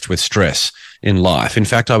all faced with stress in life. In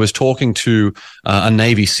fact, I was talking to a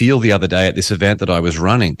Navy SEAL the other day at this event that I was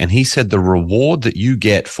running, and he said the reward that you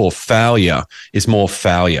get for failure is more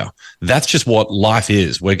failure. That's just what life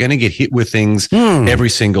is. We're going to get hit with things every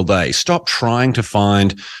single day. Stop trying to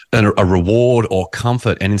find a reward or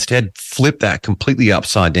comfort, and instead flip that completely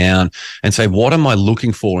upside down and say, what am I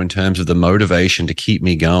looking for in terms of the motivation to keep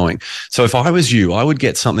me going? So if I was you, I would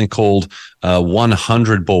get something called a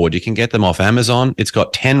 100 board. You can get them off Amazon. It's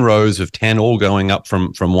got 10 rows of 10 all going up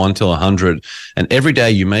from 1 to 100. And every day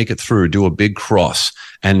you make it through, do a big cross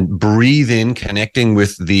and breathe in, connecting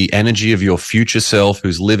with the energy of your future self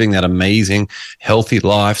who's living that amazing, healthy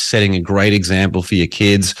life, setting a great example for your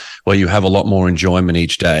kids where you have a lot more enjoyment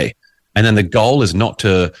each day. And then the goal is not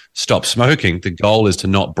to stop smoking. The goal is to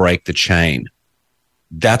not break the chain.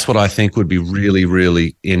 That's what I think would be really,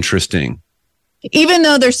 really interesting. Even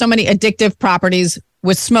though there's so many addictive properties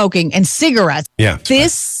with smoking and cigarettes,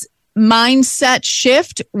 this mindset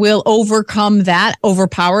shift will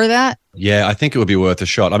overpower that. Yeah, I think it would be worth a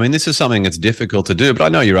shot. I mean, this is something that's difficult to do, but I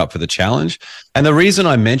know you're up for the challenge. And the reason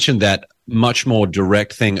I mentioned that much more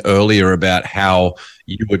direct thing earlier about how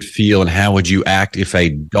you would feel and how would you act if a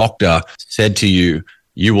doctor said to you,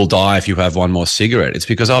 you will die if you have one more cigarette. It's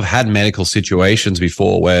because I've had medical situations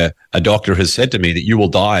before where a doctor has said to me that you will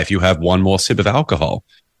die if you have one more sip of alcohol.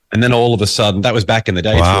 And then all of a sudden, that was back in the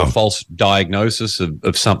day, through a false diagnosis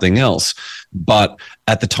of something else. But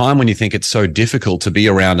at the time when you think it's so difficult to be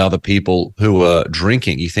around other people who are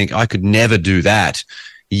drinking, you think, I could never do that.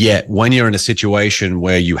 Yet when you're in a situation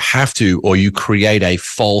where you have to, or you create a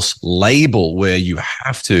false label where you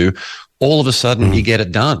have to, all of a sudden you get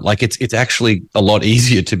it done. Like it's actually a lot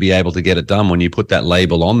easier to be able to get it done when you put that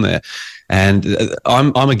label on there. And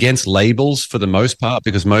I'm against labels for the most part,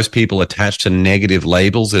 because most people attach to negative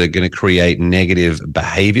labels that are going to create negative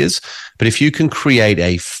behaviors. But if you can create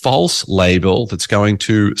a false label that's going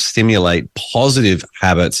to stimulate positive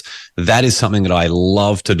habits, that is something that I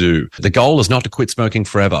love to do. The goal is not to quit smoking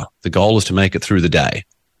forever. The goal is to make it through the day.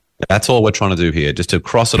 That's all we're trying to do here, just to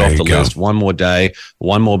cross it off the list. One more day,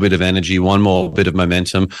 one more bit of energy, one more bit of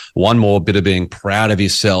momentum, one more bit of being proud of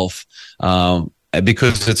yourself.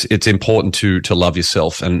 Because it's important to love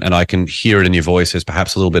yourself, and I can hear it in your voice. There's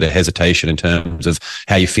perhaps a little bit of hesitation in terms of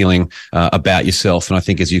how you're feeling about yourself. And I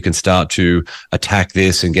think as you can start to attack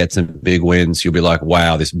this and get some big wins, you'll be like,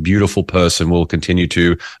 wow, this beautiful person will continue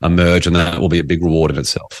to emerge, and that will be a big reward in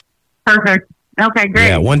itself. Perfect. Okay, great.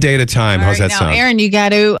 Yeah, one day at a time. How's that sound? Erin, you got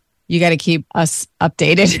to keep us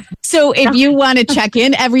updated. So if you want to check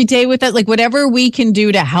in every day with it, like whatever we can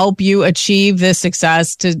do to help you achieve this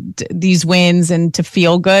success, to these wins and to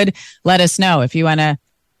feel good, let us know. If you want to,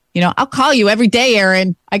 I'll call you every day,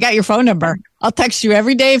 Erin. I got your phone number. I'll text you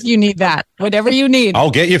every day if you need that, whatever you need.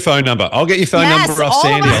 I'll get your phone number. I'll get your phone number off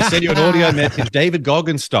Sandy. I'll send you an audio message, David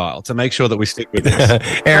Goggins style, to make sure that we stick with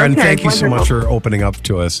this. Erin, thank you so much for opening up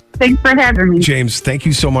to us. Thanks for having me. James, thank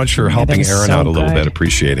you so much for helping Erin out a little bit.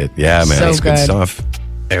 Appreciate it. Yeah, man, that's good stuff.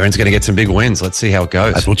 Erin's going to get some big wins. Let's see how it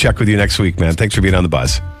goes. We'll check with you next week, man. Thanks for being on the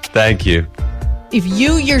buzz. Thank you. if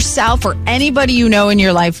you yourself or anybody you know in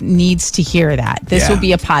your life needs to hear that, this will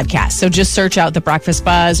be a podcast. So just search out The Breakfast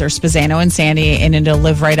Buzz or Spezzano and Sandy, and it'll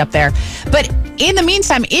live right up there. But in the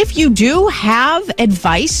meantime, if you do have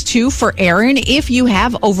advice too for Aaron, if you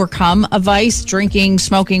have overcome a vice, drinking,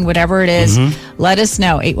 smoking, whatever it is, let us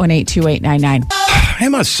know. 818-2899. It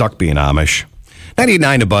must suck being Amish.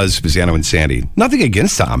 98.9 to Buzz, Spezzano and Sandy. Nothing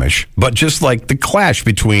against the Amish, but just like the clash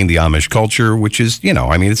between the Amish culture, which is,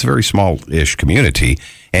 it's a very small-ish community,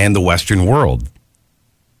 and the Western world.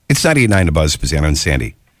 It's 98.9 to Buzz, Spezzano and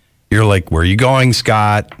Sandy. You're like, where are you going,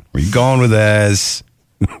 Scott? Where are you going with this?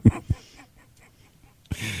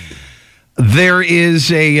 There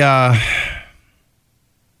is I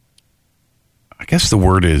guess the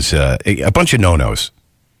word is a bunch of no-nos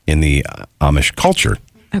in the Amish culture.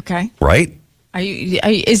 Okay. Right?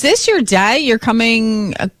 Is this your day? You're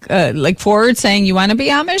coming forward saying you want to be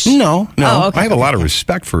Amish? No. Oh, okay, I have a lot of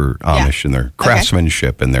respect for Amish and their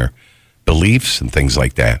craftsmanship and their beliefs and things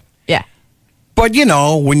like that. Yeah. But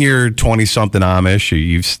when you're 20-something Amish,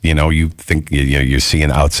 you think you're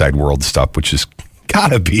seeing outside world stuff, which has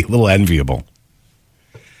got to be a little enviable.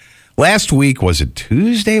 Last week, was it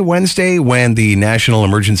Tuesday, Wednesday, when the national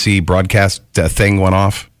emergency broadcast thing went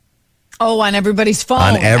off? Oh, on everybody's phone.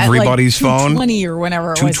 On everybody's phone? 2:20 or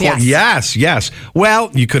whenever it was, Yes.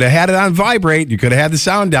 Well, you could have had it on vibrate. You could have had the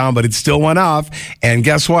sound down, but it still went off. And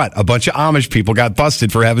guess what? A bunch of Amish people got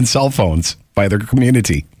busted for having cell phones by their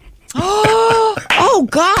community. Oh,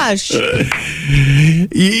 gosh.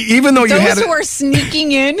 Even though those who are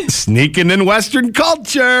sneaking in Western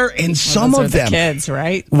culture, and some of them, the kids,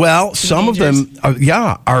 right? Well, some of them,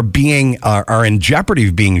 are in jeopardy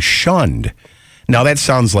of being shunned. Now that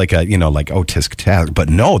sounds like tisk task, but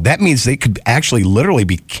no, that means they could actually literally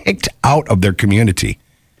be kicked out of their community,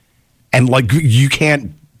 and you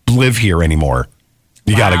can't live here anymore.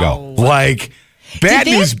 You got to go. Bad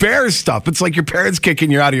News Bears stuff. It's like your parents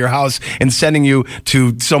kicking you out of your house and sending you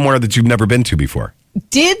to somewhere that you've never been to before.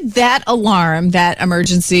 Did that alarm, that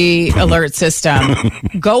emergency alert system,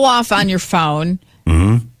 go off on your phone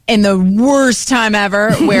in the worst time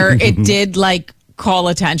ever, where it did call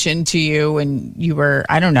attention to you and you were,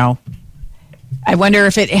 I don't know. I wonder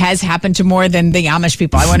if it has happened to more than the Amish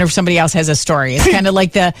people. I wonder if somebody else has a story. It's kind of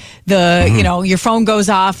like the your phone goes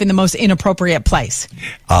off in the most inappropriate place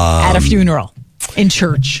at a funeral, in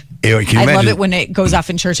church. I love it when it goes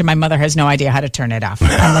off in church and my mother has no idea how to turn it off.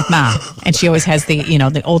 I'm like, Ma. And she always has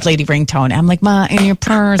the old lady ringtone. I'm like, Ma, in your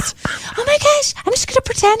purse. Oh my gosh, I'm just going to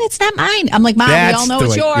pretend it's not mine. I'm like, Ma, we all know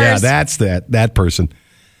it's yours. Yeah, that's that person.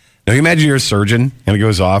 Now, you imagine you're a surgeon and it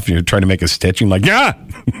goes off and you're trying to make a stitch and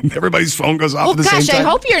everybody's phone goes off at the same time. I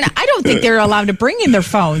hope you're not. I don't think they're allowed to bring in their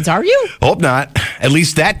phones, are you? Hope not. At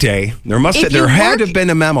least that day. There had to have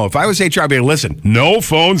been a memo. If I was HR, I'd be like, listen, no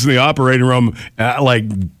phones in the operating room today at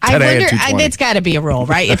 2:20. It's got to be a rule,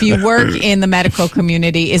 right? If you work in the medical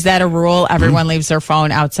community, is that a rule? Everyone leaves their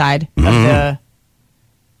phone outside of the...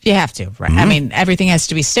 You have to, right? I mean, everything has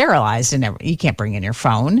to be sterilized and you can't bring in your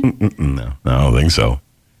phone. No, I don't think so.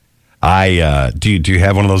 Do you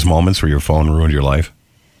have one of those moments where your phone ruined your life?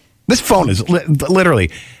 This phone is literally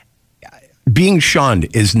being shunned.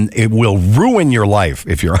 It will ruin your life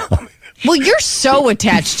if you're on. Well, you're so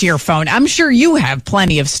attached to your phone. I'm sure you have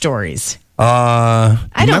plenty of stories. I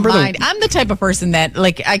don't mind. I'm the type of person that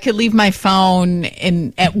I could leave my phone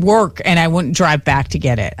at work and I wouldn't drive back to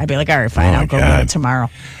get it. I'd be like, all right, fine, I'll go get it tomorrow.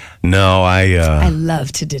 No, I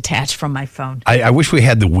love to detach from my phone. I wish we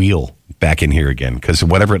had the wheel back in here again, because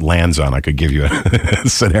whatever it lands on, I could give you a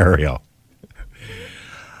scenario.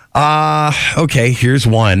 Okay, here's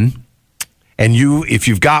one. And if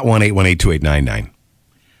you've got one, 818-2899.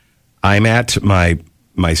 I'm at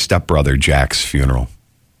my stepbrother Jack's funeral.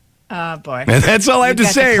 Oh, boy. And that's all I have to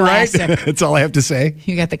say, right? That's all I have to say.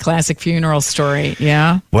 You got the classic funeral story,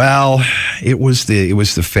 yeah? Well, it was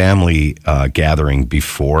the family gathering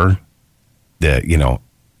before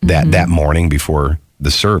that morning before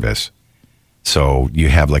the service. So you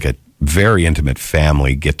have a very intimate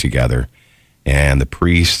family get together, and the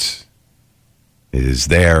priest is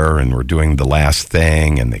there, and we're doing the last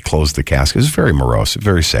thing, and they close the casket. It was very morose,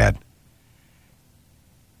 very sad.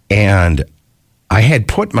 And I had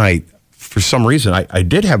put for some reason, I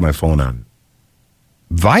did have my phone on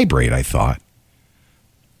vibrate, I thought.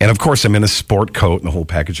 And of course, I'm in a sport coat and the whole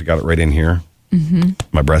package. I got it right in here,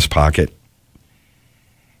 my breast pocket.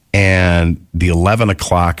 And the 11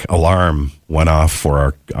 o'clock alarm went off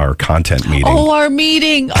for our content meeting. Oh, our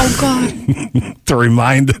meeting. Oh, God. To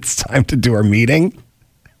remind that it's time to do our meeting.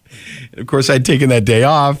 And of course, I'd taken that day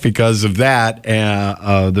off because of that,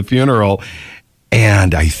 the funeral.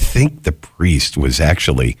 And I think the priest was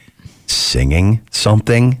actually singing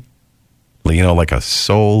something, like a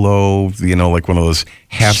solo, like one of those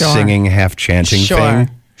half singing, half chanting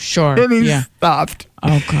thing. Sure. And he stopped.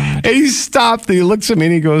 Oh, God. And he stopped. And he looks at me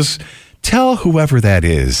and he goes, tell whoever that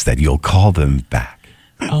is that you'll call them back.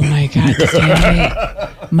 Oh, my God. The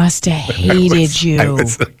family must have hated you. I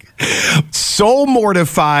was like, so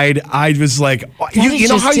mortified. I was like, you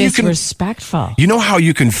know how you can disrespectful. You know how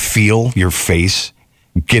you can feel your face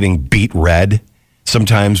getting beat red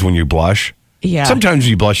sometimes when you blush? Yeah. Sometimes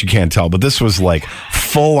you blush, you can't tell, but this was like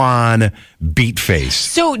full on beat face.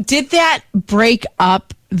 So did that break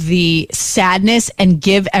up the sadness and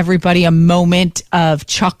give everybody a moment of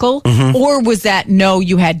chuckle? Mm-hmm. Or was that, no,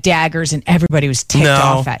 you had daggers and everybody was ticked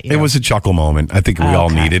off at you? It was a chuckle moment. I think we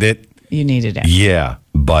all needed it. You needed it. Yeah,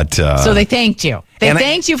 but... so they thanked you. They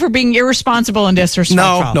thanked you for being irresponsible and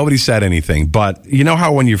disrespectful. No, nobody said anything. But you know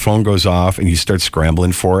how when your phone goes off and you start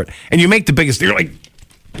scrambling for it, and you make the biggest... You're like,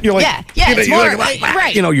 yeah, it's more,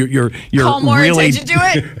 right. You're call more really attention to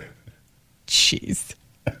it. Jeez.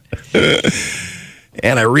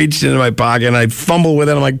 And I reached into my pocket and I fumbled with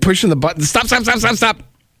it. I'm like pushing the button. Stop. And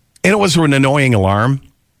it was an annoying alarm.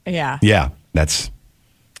 Yeah. Yeah, that's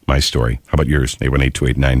my story. How about yours?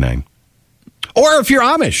 818-2899. Or if you're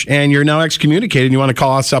Amish and you're now excommunicated and you want to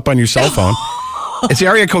call us up on your cell phone, it's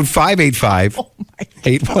area code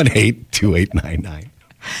 585-818-2899.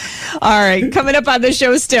 All right, coming up on the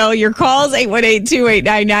show still, your calls,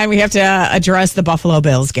 818-2899. We have to address the Buffalo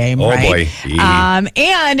Bills game, right? Boy.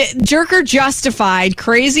 And Jerker Justified,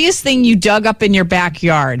 craziest thing you dug up in your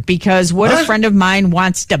backyard, because what a friend of mine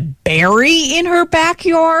wants to bury in her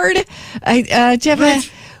backyard. I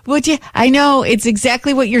know, it's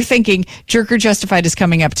exactly what you're thinking. Jerker Justified is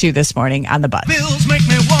coming up, too, this morning on the bus. Bills make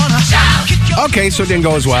me wanna shout. Okay, so it didn't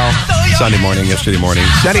go as well yesterday morning.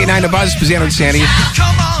 78.9 The Buzz, Spezzano and Sandy.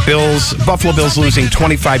 Buffalo Bills losing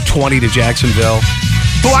 25-20 to Jacksonville.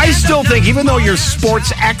 Who I still think, even though your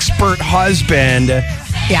sports expert husband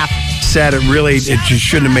said it just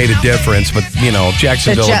shouldn't have made a difference, but,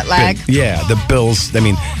 Jacksonville. The jet lag. The Bills, they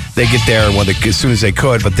get there as soon as they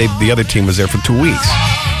could, but the other team was there for 2 weeks.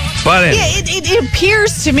 But it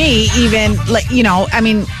appears to me, even,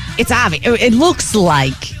 it's obvious. It looks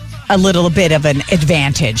like a little bit of an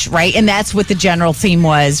advantage, right? And that's what the general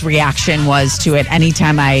reaction was to it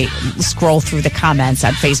anytime I scroll through the comments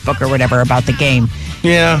on Facebook or whatever about the game.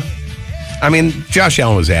 Yeah. Josh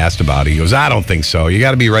Allen was asked about it. He goes, I don't think so. You got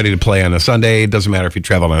to be ready to play on a Sunday. It doesn't matter if you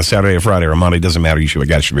travel on a Saturday, or Friday, or a Monday. It doesn't matter. You should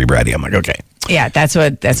be ready. I'm like, okay. Yeah, that's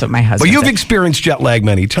what my husband But you've said. experienced jet lag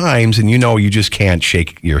many times, and you just can't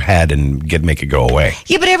shake your head and make it go away.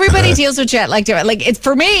 Yeah, but everybody deals with jet lag different. Like,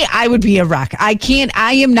 for me, I would be a wreck. I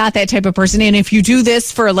am not that type of person. And if you do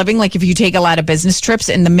this for a living, like if you take a lot of business trips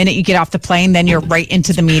and the minute you get off the plane, then you're right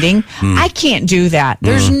into the meeting. I can't do that.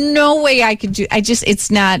 There's no way I could do. It's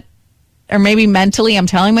not. Or maybe mentally I'm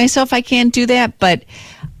telling myself I can't do that, but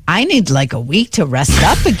I need like a week to rest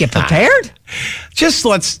up and get prepared. Just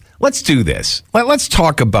let's do this. Let's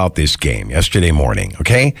talk about this game yesterday morning,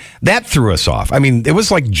 okay? That threw us off. It was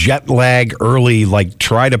like jet lag early, like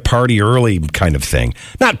try to party early kind of thing.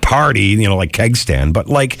 Not party, like keg stand, but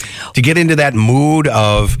like to get into that mood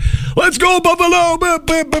of, let's go Buffalo.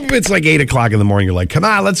 It's like 8 o'clock in the morning. You're like, come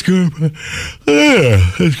on, let's go.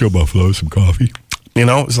 Let's go Buffalo, some coffee.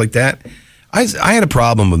 It's like that. I had a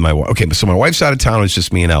problem with my wife. Okay, so my wife's out of town. It's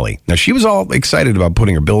just me and Ellie. Now, she was all excited about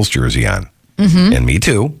putting her Bills jersey on. Mm-hmm. And me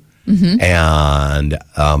too. Mm-hmm. And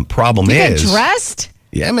problem you is... got dressed?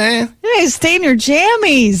 Yeah, man. Yeah, stay in your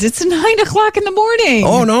jammies. It's 9 o'clock in the morning.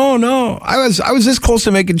 Oh, no. I was this close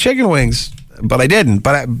to making chicken wings, but I didn't.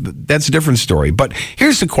 But that's a different story. But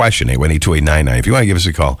here's the question, 818-2899. If you want to give us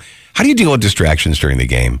a call, how do you deal with distractions during the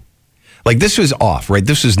game? Like, this was off, right?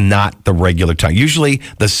 This is not the regular time. Usually,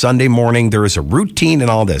 the Sunday morning, there is a routine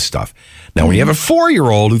and all this stuff. Now, when you have a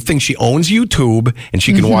 4-year-old who thinks she owns YouTube and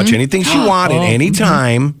she can watch anything she wants at any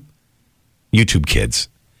time, YouTube kids,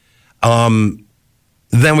 then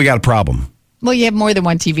we got a problem. Well, you have more than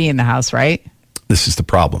one TV in the house, right? This is the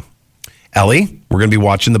problem. Ellie, we're going to be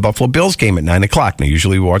watching the Buffalo Bills game at 9 o'clock. Now,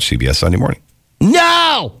 usually we watch CBS Sunday morning.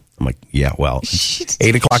 No! I'm like, yeah, well, it's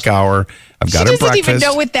 8 o'clock hour. I've got her breakfast. She doesn't even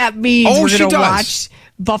know what that means. Oh, we're she going to does. watch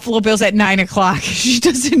Buffalo Bills at 9 o'clock. She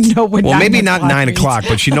doesn't know what. Well, maybe not 9 means. o'clock,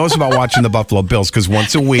 but she knows about watching the Buffalo Bills because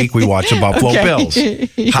once a week we watch the Buffalo Bills.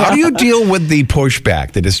 How do you deal with the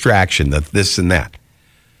pushback, the distraction, the this and that?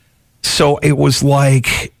 So it was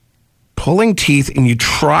like pulling teeth, and you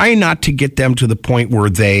try not to get them to the point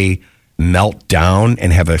where they melt down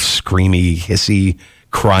and have a screamy, hissy,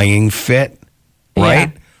 crying fit,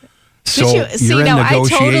 right? Yeah. So Did you see? you're in Now, I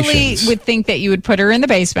totally negotiations. would think that you would put her in the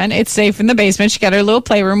basement. It's safe in the basement. She got her little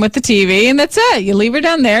playroom with the TV, and that's it. You leave her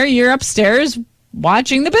down there. You're upstairs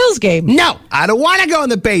watching the Bills game. No, I don't want to go in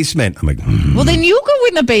the basement. I'm like, Well, then you go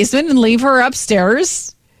in the basement and leave her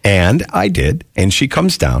upstairs. And I did. And she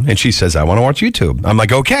comes down and she says, I want to watch YouTube. I'm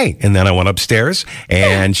like, okay. And then I went upstairs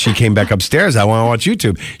and she came back upstairs. I want to watch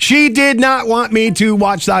YouTube. She did not want me to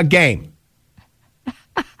watch that game.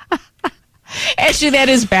 Actually, that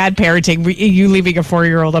is bad parenting. You leaving a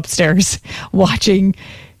 4-year-old upstairs watching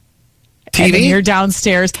TV? And then you're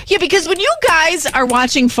downstairs. Yeah, because when you guys are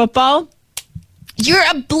watching football, you're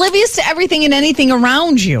oblivious to everything and anything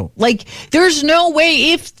around you. Like, there's no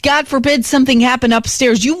way, if, God forbid, something happened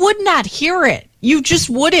upstairs, you would not hear it. You just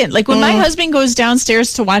wouldn't. Like, when my husband goes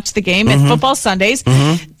downstairs to watch the game at football Sundays,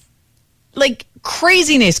 like,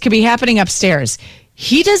 craziness could be happening upstairs.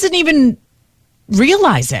 He doesn't even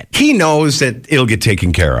realize it. He knows that it'll get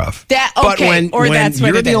taken care of. But when that's what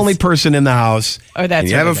you're it the is. only person in the house, Or that's and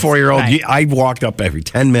you what have a it is. 4-year-old, Right. I walked up every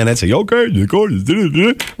 10 minutes. Say, okay, you go.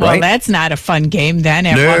 Right? Well, that's not a fun game then,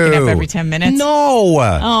 walking up every 10 minutes. No,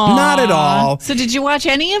 not at all. So did you watch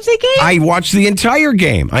any of the game? I watched the entire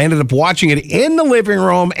game. I ended up watching it in the living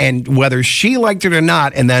room, and whether she liked it or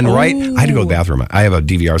not, and then I had to go to the bathroom. I have a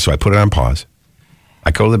DVR, so I put it on pause.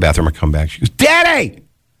 I go to the bathroom, I come back. She goes, Daddy!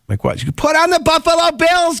 I'm like, what? She goes, put on the Buffalo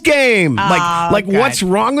Bills game. Like, God. what's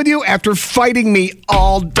wrong with you after fighting me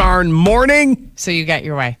all darn morning? So you got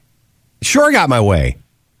your way. Sure, I got my way.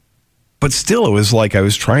 But still, it was like I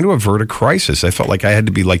was trying to avert a crisis. I felt like I had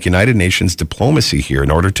to be like United Nations diplomacy here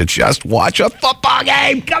in order to just watch a football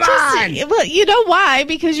game. Come on! Well, you know why?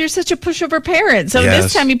 Because you're such a pushover parent. So Yes.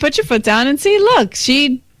 this time you put your foot down and see, look,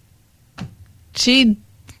 she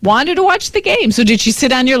wanted to watch the game. So did she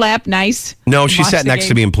sit on your lap nice? No, she Watch sat the next game?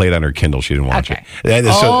 to me and played on her Kindle. She didn't watch Okay. it.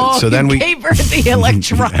 So then you we gave her the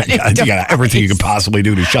electronic you got everything you could possibly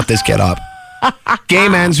do to shut this kid up.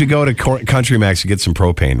 Game ends. We go to Country Max to get some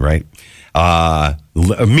propane. Right,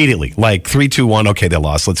 immediately, like 3, 2, 1. Okay, they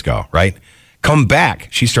lost. Let's go. Right, come back.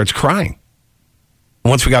 She starts crying.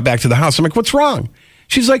 Once we got back to the house, I'm like, "What's wrong?"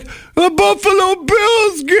 She's like, "A Buffalo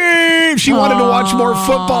Bills game." She wanted to watch more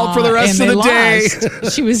football for the rest of And the they day.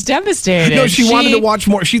 lost. She was devastated. No, she wanted to watch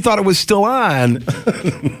more. She thought it was still on.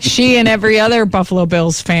 She and every other Buffalo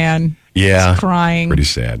Bills fan. Yeah. was crying. Pretty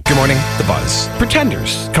sad. Good morning, The Buzz.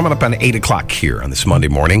 Pretenders, coming up on 8 o'clock here on this Monday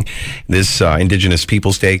morning. This Indigenous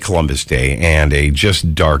Peoples Day, Columbus Day, and a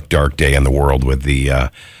just dark, dark day in the world with the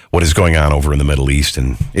what is going on over in the Middle East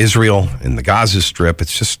and Israel and the Gaza Strip.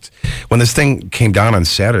 It's just, when this thing came down on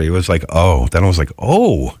Saturday, it was like, oh. Then I was like,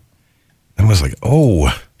 oh. Then I was like,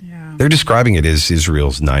 oh. Yeah. They're describing it as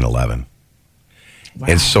Israel's 9/11. Wow.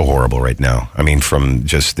 It's so horrible right now. I mean, from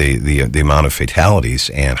just the amount of fatalities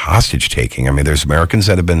and hostage taking. I mean, there's Americans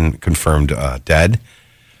that have been confirmed dead.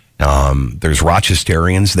 There's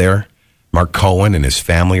Rochesterians there. Mark Cohen and his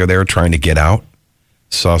family are there trying to get out.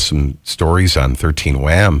 Saw some stories on 13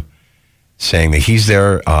 Wham saying that he's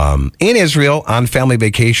there in Israel on family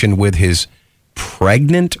vacation with his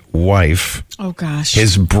pregnant wife, Oh, gosh.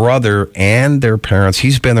 his brother, and their parents.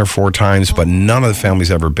 He's been there 4 times, but none of the family's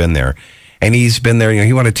ever been there. And he's been there,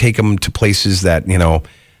 he wanted to take them to places that,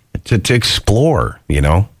 to explore,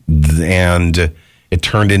 and it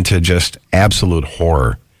turned into just absolute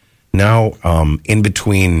horror. Now, in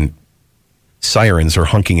between sirens are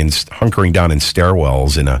hunkering down in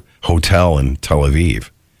stairwells in a hotel in Tel Aviv.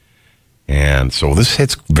 And so this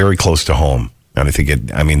hits very close to home. And I think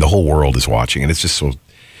the whole world is watching. And it's just so,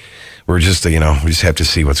 we just have to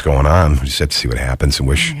see what's going on. We just have to see what happens and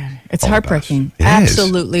wish. It's all the heartbreaking. best. It is.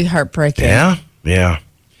 Absolutely heartbreaking. Yeah.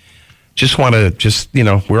 Just want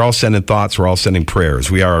to we're all sending thoughts. We're all sending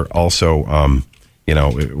prayers. We are also,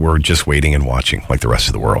 we're just waiting and watching like the rest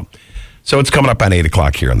of the world. So it's coming up on 8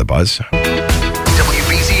 o'clock here on The Buzz.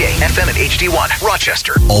 WBZA FM and HD1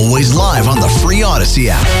 Rochester. Always live on the free Odyssey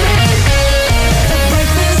app.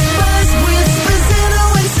 Breakfast Buzz with Spezzano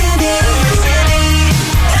and Sandy.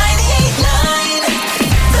 98.9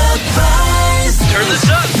 The Buzz. Turn this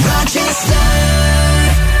up. Rochester.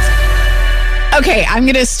 Okay, I'm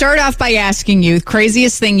going to start off by asking you the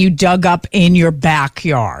craziest thing you dug up in your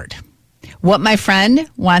backyard. What my friend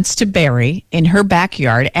wants to bury in her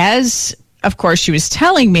backyard. As, of course, she was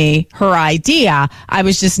telling me her idea, I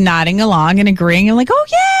was just nodding along and agreeing. I'm like, oh,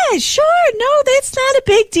 yeah, sure. No, that's not a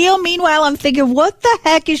big deal. Meanwhile, I'm thinking, what the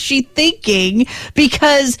heck is she thinking?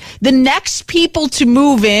 Because the next people to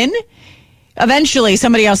move in, eventually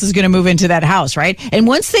somebody else is going to move into that house, right? And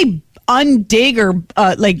once they undig or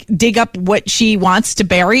dig up what she wants to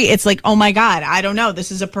bury, it's like, oh my God, I don't know. This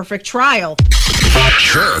is a perfect trial.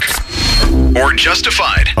 Jerk. or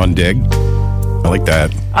justified? Undig. I like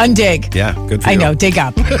that. Undig. Yeah, good for I you. know. Dig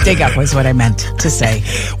up. Dig up was what I meant to say.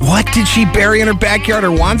 What did she bury in her backyard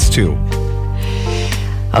or wants to?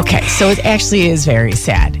 Okay, so it actually is very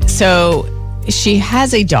sad. So she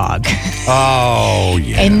has a dog. Oh,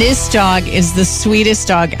 yeah. And this dog is the sweetest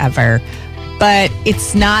dog ever. But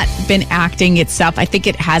it's not been acting itself. I think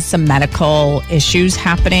it has some medical issues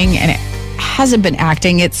happening, and it hasn't been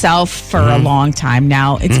acting itself for a long time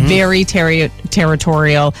now. It's very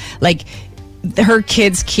territorial. Like, her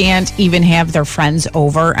kids can't even have their friends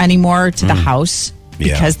over anymore to the house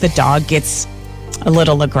because the dog gets a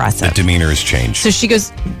little aggressive. The demeanor has changed. So she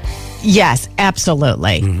goes, yes,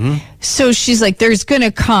 absolutely. So she's like, there's going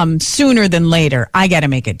to come sooner than later. I got to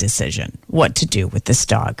make a decision what to do with this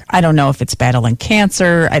dog. I don't know if it's battling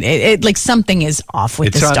cancer. Like something is off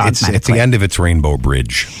with this dog. It's at the end of its rainbow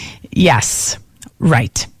bridge. Yes,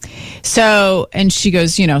 right. So, and she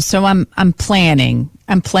goes, so I'm planning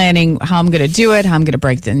how I'm going to do it, how I'm going to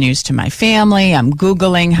break the news to my family. I'm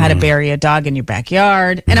Googling how to bury a dog in your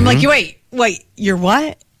backyard. And I'm like, wait, you're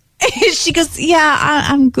what? She goes, yeah,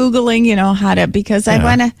 I'm Googling, how to, because I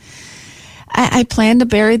plan to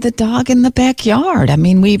bury the dog in the backyard. I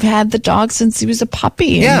mean, we've had the dog since he was a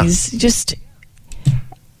puppy. And he's just,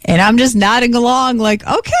 and I'm just nodding along like,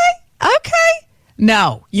 okay.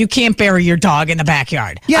 No, you can't bury your dog in the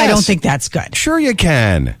backyard. Yes. I don't think that's good. Sure you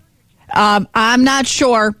can. I'm not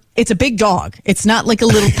sure. It's a big dog. It's not like a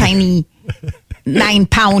little tiny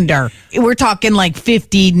 9-pounder. We're talking like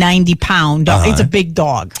 50, 90-pound dog. It's a big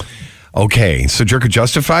dog. Okay, so Jerker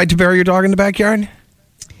justified to bury your dog in the backyard?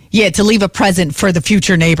 Yeah, to leave a present for the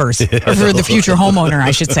future neighbors, or for the future homeowner,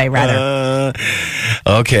 I should say, rather.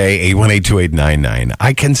 Okay, 818-2899.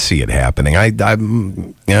 I can see it happening. I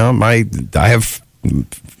have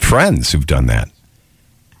friends who've done that.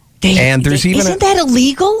 And there's even isn't that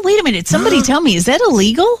illegal? Wait a minute. Somebody tell me, is that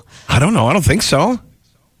illegal? I don't know. I don't think so.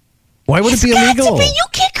 Why would it be illegal? You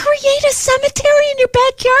can't create a cemetery in your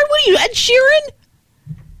backyard. What are you, Ed Sheeran?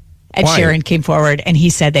 Ed Why? Sheeran came forward and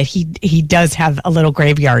he said that he does have a little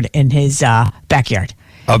graveyard in his backyard.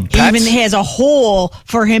 He even has a hole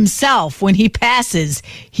for himself when he passes.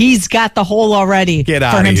 He's got the hole already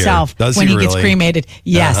for himself when he gets cremated.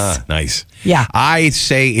 Yes. Nice. Yeah. I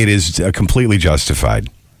say it is completely justified.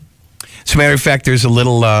 As a matter of fact, there's a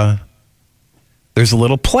little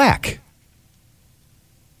plaque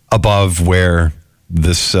above where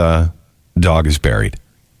this dog is buried.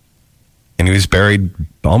 And he was buried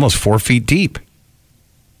almost 4 feet deep.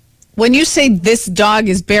 When you say this dog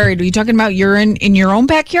is buried, are you talking about urine in your own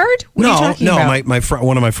backyard? What are you talking about? My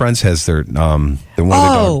one of my friends has their one of their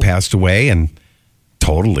dog passed away, and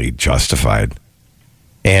totally justified.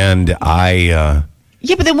 And yeah,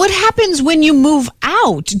 but then what happens when you move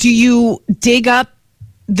out? Do you dig up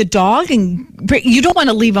the dog and you don't want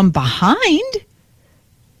to leave him behind?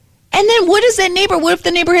 And then what is that neighbor? What if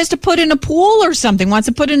the neighbor has to put in a pool or something? Wants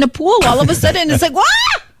to put in a pool? All of a sudden, it's like, what?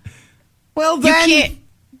 Well, then you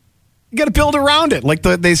got to build around it, like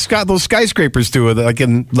those skyscrapers do, like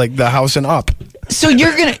in like the house and up. So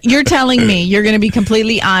you're telling me you're gonna be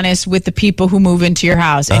completely honest with the people who move into your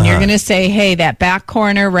house, and you're gonna say, hey, that back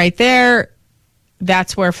corner right there,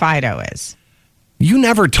 that's where Fido is. You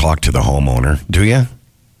never talk to the homeowner, do you?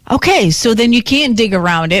 Okay, so then you can't dig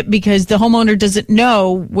around it because the homeowner doesn't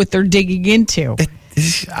know what they're digging into.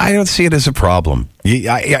 I don't see it as a problem.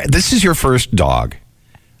 This is your first dog.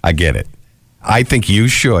 I get it. I think you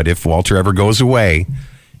should, if Walter ever goes away,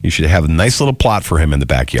 you should have a nice little plot for him in the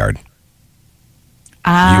backyard.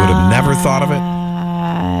 You would have never thought of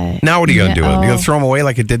it? Now what are you going to do with him? You going to throw him away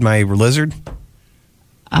like it did my lizard?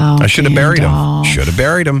 I should have buried him. Should have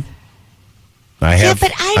buried him. I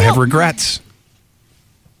have regrets.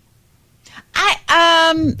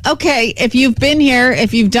 Okay, if you've been here,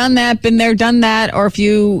 if you've done that, been there, done that, or if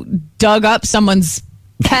you dug up someone's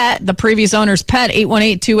pet, the previous owner's pet,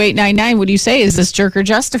 818-2899, what do you say? Is this jerk or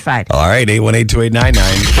justified? All right, 818-2899.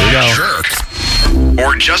 Here we go. Jerk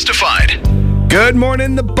or justified? Good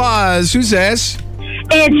morning, The Buzz. Who's this?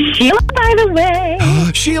 It's Sheila, by the way.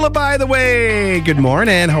 Sheila, by the way. Good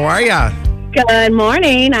morning. How are ya? Good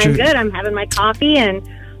morning. I'm good. I'm having my coffee and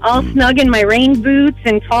all snug in my rain boots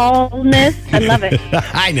and fallness. I love it.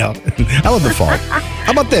 I know. I love the fall.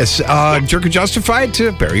 How about this? Jerk or justified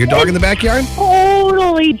to bury your dog in the backyard?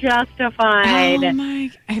 Totally justified. Oh my!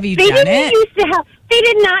 Have you done it? They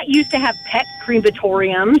did not used to have pet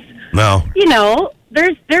crematoriums. No. You know,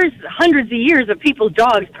 there's hundreds of years of people's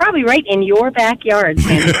dogs probably right in your backyard.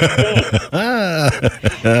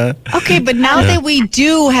 Okay, but now that we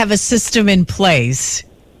do have a system in place,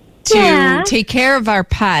 to take care of our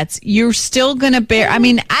pets, you're still going to bear. I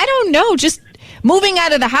mean, I don't know. Just moving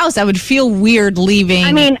out of the house, I would feel weird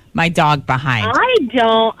leaving my dog behind. I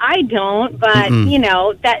don't. But you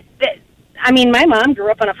know that. I mean, my mom grew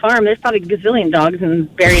up on a farm. There's probably a gazillion dogs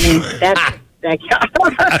buried in that backyard.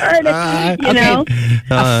 You know,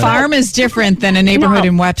 a farm is different than a neighborhood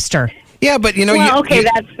in Webster. Yeah, but you know,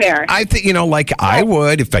 that's fair. I think I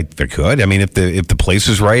would if I could. I mean, if the place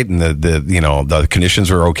is right and the conditions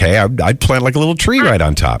are okay, I'd plant like a little tree right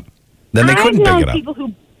on top. Then they couldn't pick it up. People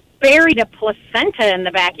who buried a placenta in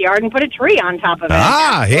the backyard and put a tree on top of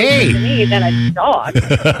it. Hey! To me, than a dog.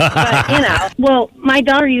 But well, my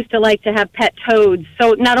daughter used to like to have pet toads.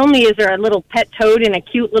 So not only is there a little pet toad in a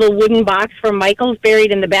cute little wooden box from Michael's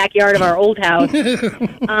buried in the backyard of our old house.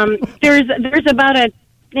 There's about a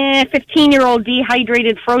 15-year-old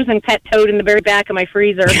dehydrated frozen pet toad in the very back of my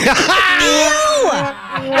freezer.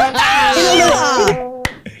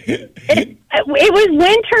 It was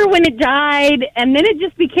winter when it died, and then it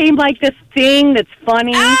just became like this thing that's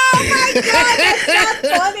funny. Oh my God, that's not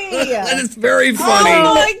funny. That is very funny.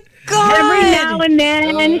 Oh my God. Every now and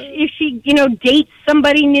then, if she, dates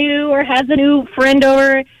somebody new or has a new friend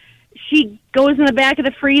over, she goes in the back of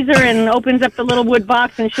the freezer and opens up the little wood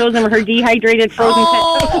box and shows them her dehydrated frozen pet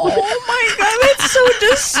toad. Oh my God, that's so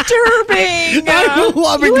disturbing. I'm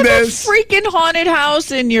loving this. A freaking haunted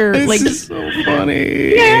house in your This is so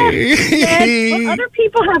funny. Yeah. Well, other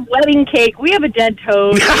people have wedding cake. We have a dead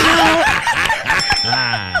toad.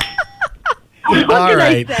 All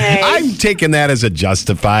right. I'm taking that as a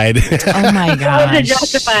justified. Oh my gosh. That was a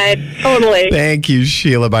justified. Totally. Thank you,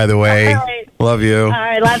 Sheila, by the way. All right. Love you. All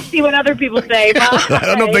right, let's see what other people say. Bye. I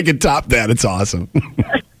don't know if they can top that. It's awesome.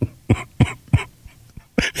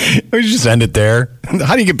 We should just end it there.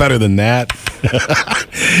 How do you get better than that?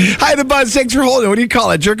 Hi, the Buzz. Thanks for holding. What do you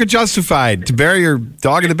call it? Jerk or justified? To bury your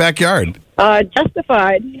dog in the backyard?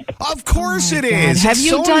 Justified. Of course it is. Have It's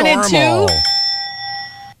you so done normal. it too?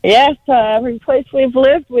 Yes, every place we've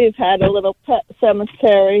lived, we've had a little pet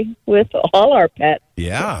cemetery with all our pets.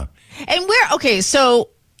 Yeah. And so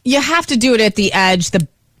you have to do it at the edge, the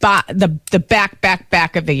back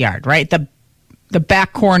of the yard, right? The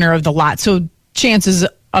back corner of the lot. So chances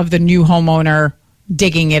of the new homeowner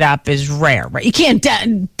digging it up is rare, right? You can't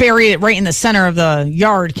bury it right in the center of the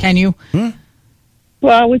yard, can you?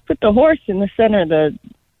 Well, we put the horse in the center of the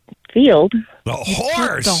field. The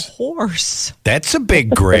horse? The horse. That's a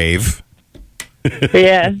big grave.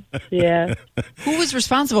 Yeah. Who was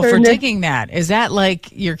responsible for digging that? Is that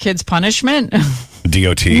like your kid's punishment?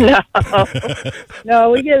 DOT.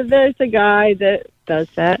 No, there's a guy that does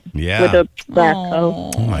that with a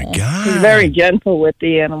backhoe. Oh my God. He's very gentle with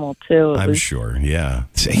the animal too. I'm sure. Yeah.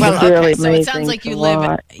 Well, really so it sounds like you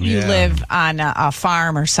live on a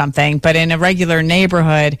farm or something, but in a regular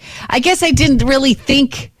neighborhood. I guess I didn't really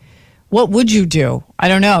think. What would you do? I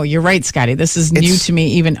don't know. You're right, Scotty. This is new to me,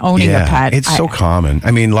 even owning a pet. It's so common.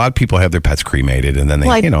 I mean, a lot of people have their pets cremated, and then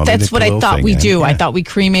they, that's what I thought we do. Yeah. I thought we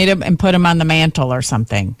cremate them and put them on the mantle or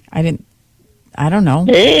something. I don't know.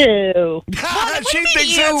 Ew. She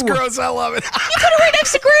thinks that's gross. I love it. You put it right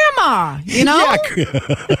next to Grandma, you know?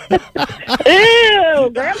 Ew,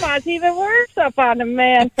 Grandma's even worse up on the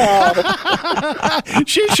mantle.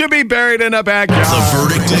 She should be buried in a backyard. The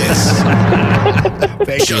verdict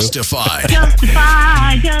is justified.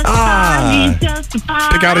 Justified.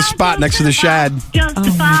 Pick out a spot next to the shed.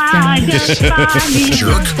 Justified.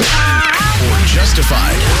 Jerk or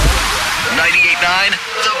justified. 98.9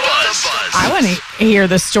 The Buzz. I want to hear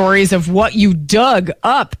the stories of what you dug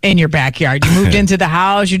up in your backyard. You moved into the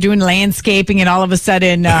house, you're doing landscaping, and all of a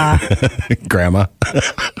sudden... Grandma.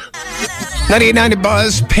 98.9 The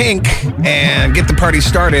Buzz, Pink, and get the party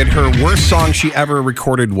started. Her worst song she ever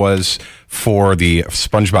recorded was for the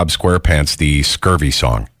SpongeBob SquarePants, the Scurvy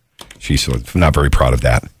song. She's not very proud of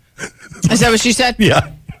that. Is that what she said?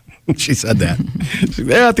 Yeah. She said that.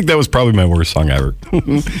 Yeah, I think that was probably my worst song ever. All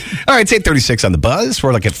right, it's 8:36 on The Buzz.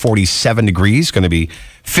 We're like at 47 degrees. Going to be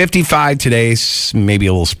 55 today, maybe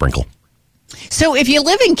a little sprinkle. So if you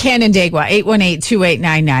live in Canandaigua,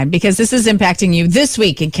 818-2899, because this is impacting you this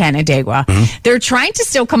week in Canandaigua, they're trying to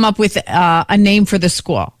still come up with a name for the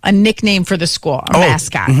school, a nickname for the school, a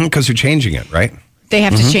mascot. Because they're changing it, right? They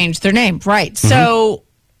have to change their name, right. So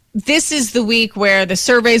this is the week where the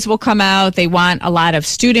surveys will come out. They want a lot of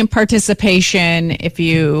student participation. If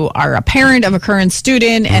you are a parent of a current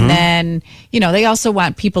student, and then, they also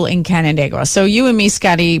want people in Canandaigua. So you and me,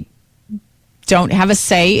 Scotty, don't have a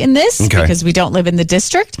say in this because we don't live in the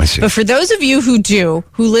district. But for those of you who do,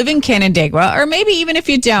 who live in Canandaigua, or maybe even if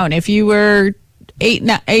you don't, if you were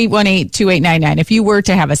 818-2899, if you were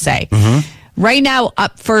to have a say, Right now,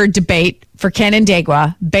 up for debate for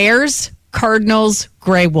Canandaigua, Bears, Cardinals,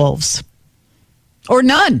 Gray Wolves. Or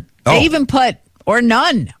none. Oh. They even put or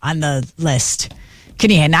none on the list.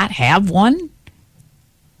 Can you not have one?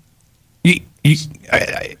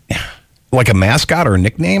 Like a mascot or a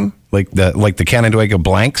nickname? Like the Canandaigua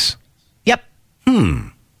Blanks? Yep.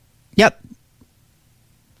 Yep.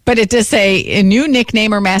 But it does say a new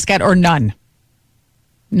nickname or mascot or none.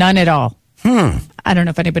 None at all. I don't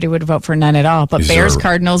know if anybody would vote for none at all, but Bears,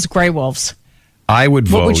 Cardinals, Gray Wolves. I would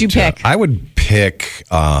vote. What would you pick? I would pick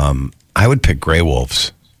Gray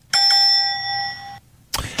Wolves.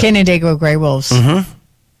 Canandaigua Gray Wolves. Mm-hmm.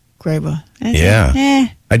 Gray Wolves. Yeah.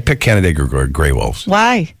 I'd pick Canandaigua Gray Wolves.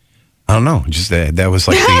 Why? I don't know. Just that was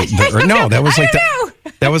like that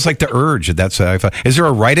was like the urge. That's what I thought. Is there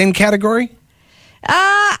a write-in category?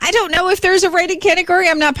 I don't know if there's a write-in category.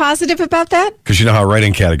 I'm not positive about that. Because you know how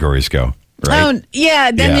write-in categories go, right? Oh,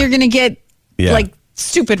 yeah. Then you're going to get like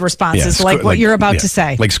stupid responses, like what you're about to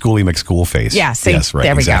say. Like Schoolie McSchoolface. Yeah, see, yes, right,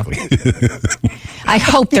 there we exactly. go. I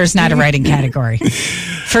hope there's not a writing category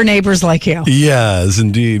for neighbors like you. Yes,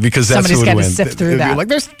 indeed, because that's somebody's got to sift through that. Like,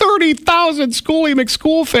 there's 30,000 Schoolie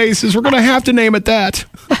McSchoolfaces. We're going to have to name it that.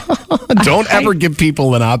 Don't ever give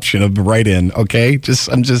people an option of write-in, okay?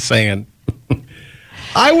 I'm just saying.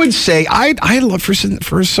 I would say I love for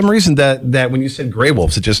some reason that when you said Gray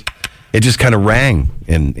Wolves, it just kind of rang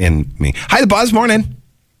in me. Hi, the Buzz. Morning.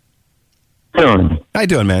 How you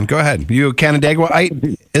doing, man? Go ahead. You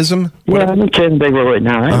Canandaigua-ism? Yeah, I'm in Canandaigua right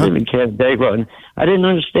now. I live in Canandaigua, and I didn't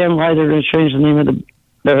understand why they're going to change the name of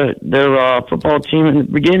their football team in the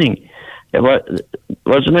beginning.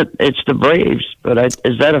 Wasn't it? It's the Braves, but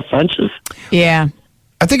is that offensive? Yeah.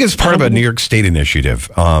 I think it's part of a New York State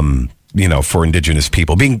initiative, for Indigenous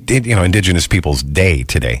people, being, Indigenous Peoples Day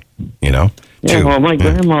today, Yeah, well, my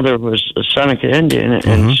grandmother was a Seneca Indian,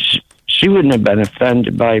 and she wouldn't have been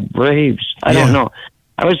offended by Braves. I don't know.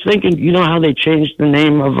 I was thinking, how they changed the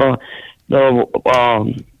name of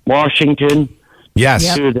the Washington to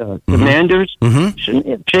the Commanders? Shouldn't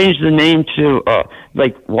they have changed the name to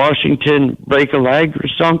Washington Break a Leg or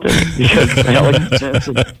something? Because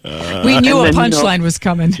we knew a punchline was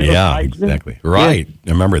coming. Yeah, exactly. Right. I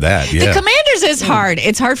remember that. Yeah. The Commanders is hard.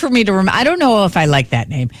 It's hard for me to remember. I don't know if I like that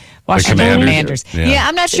name. Washington Commanders. Yeah,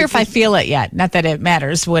 I'm not sure if I feel it yet. Not that it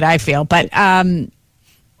matters what I feel, but I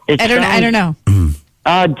don't know.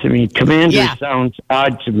 Odd to me. Commander sounds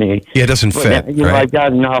odd to me. Yeah, it doesn't fit. I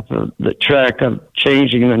got enough of the track of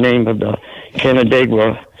changing the name of the Canandaigua.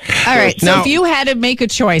 All right. So if you had to make a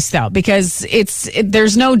choice, though, because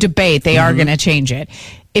there's no debate, they are going to change it.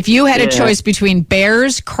 If you had a choice between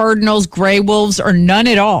Bears, Cardinals, Gray Wolves, or none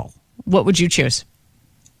at all, what would you choose?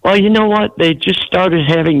 Well, you know what? They just started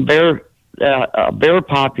having a bear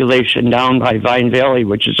population down by Vine Valley,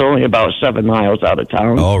 which is only about 7 miles out of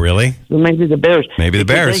town. Oh, really? So maybe the Bears. Maybe the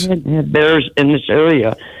Bears. They hadn't had bears in this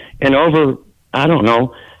area in over, I don't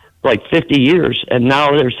know, like 50 years, and now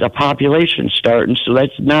there's a population starting, so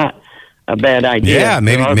that's not a bad idea. Yeah,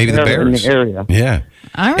 maybe the Bears. In the area. Yeah.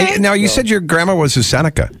 All right. Hey, now, you said your grandma was a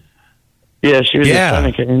Seneca. Yeah, she was a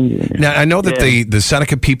Seneca Indian. Now, I know that the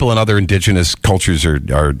Seneca people and other indigenous cultures are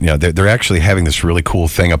they're actually having this really cool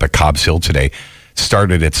thing up at Cobb's Hill today.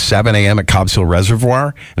 Started at 7 a.m. at Cobb's Hill Reservoir,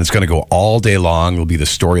 and it's going to go all day long. It'll be the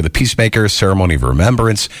story of the Peacemaker, ceremony of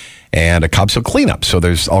remembrance, and a Cobb's Hill cleanup. So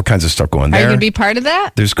there's all kinds of stuff going there. Are you going to be part of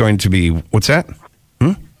that? There's going to be, what's that?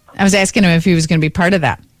 I was asking him if he was going to be part of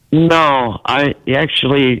that. No, I've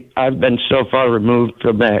been so far removed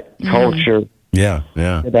from that culture. Yeah.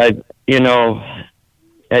 That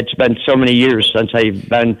it's been so many years since I've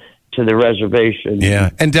been to the reservation. Yeah.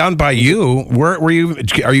 And down by you, where were you?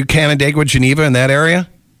 Are you Canandaigua, Geneva, in that area?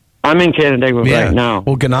 I'm in Canandaigua right now.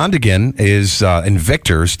 Well, Ganondigan is in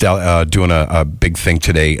Victor's doing a big thing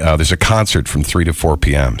today. There's a concert from 3 to 4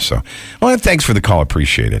 p.m. So, well, thanks for the call.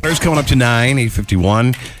 Appreciate it. There's coming up to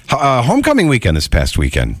 8:51. Homecoming weekend this past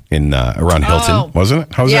weekend in around Hilton, wasn't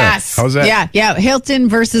it? How's that? Yeah. Hilton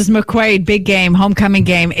versus McQuaid, big game, homecoming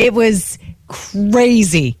game. It was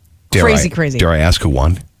crazy. Crazy. Dare I ask who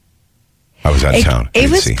won? I was out of town. It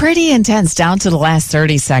was pretty intense down to the last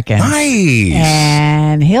 30 seconds. Nice.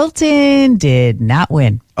 And Hilton did not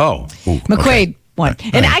win. Oh. Ooh, McQuaid won.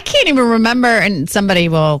 And I can't even remember, and somebody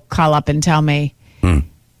will call up and tell me,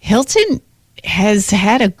 Hilton has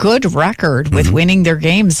had a good record with winning their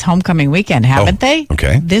games homecoming weekend, haven't they?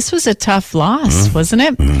 Okay. This was a tough loss, wasn't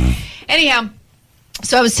it? Anyhow.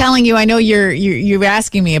 So I was telling you, I know you're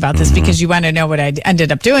asking me about this because you want to know what I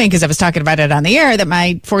ended up doing because I was talking about it on the air that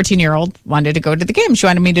my 14-year-old wanted to go to the game. She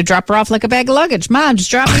wanted me to drop her off like a bag of luggage. Mom, just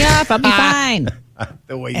drop me off. I'll be fine.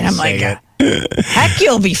 The way and I'm like, heck,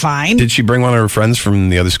 you'll be fine. Did she bring one of her friends from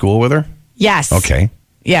the other school with her? Yes. Okay.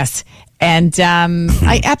 Yes. And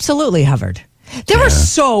I absolutely hovered. There were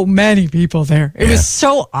so many people there. It was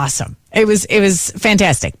so awesome. It was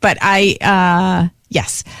fantastic. But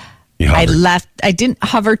yes. I left. I didn't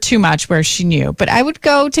hover too much where she knew, but I would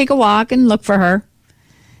go take a walk and look for her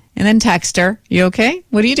and then text her. You okay?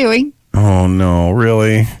 What are you doing? Oh, no,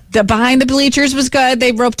 really? The behind the bleachers was good.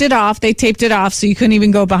 They roped it off. They taped it off so you couldn't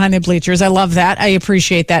even go behind the bleachers. I love that. I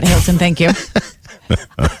appreciate that, Hilton. Thank you. They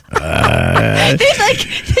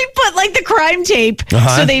put like the crime tape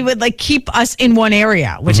so they would like keep us in one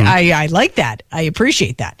area, which I like that. I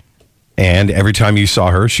appreciate that. And every time you saw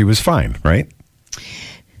her, she was fine, right?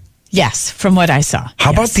 Yes, from what I saw.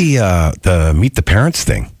 How about the meet the parents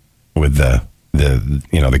thing with the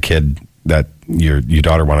kid that your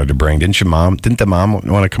daughter wanted to bring? Didn't the mom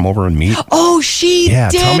want to come over and meet? Oh, she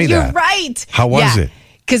did. Tell me You're that. right. How was it?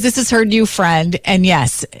 Because this is her new friend, and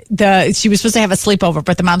yes, she was supposed to have a sleepover,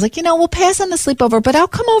 but the mom's like, we'll pass on the sleepover, but I'll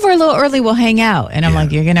come over a little early. We'll hang out, and I'm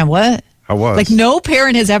like, you're gonna what? How was? Like, no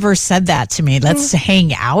parent has ever said that to me. Let's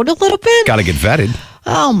hang out a little bit. Got to get vetted.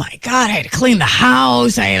 Oh my God, I had to clean the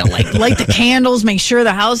house. I had to light the candles, make sure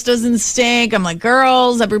the house doesn't stink. I'm like,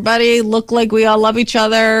 girls, everybody look like we all love each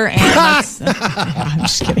other. And I'm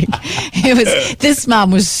just kidding. This mom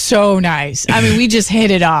was so nice. I mean, we just hit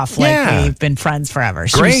it off like we've been friends forever.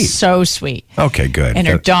 She was so sweet. Okay, good. And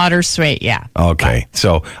her daughter's sweet, yeah. Okay,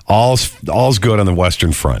 so all's good on the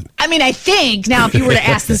Western Front. I mean, I think now if you were to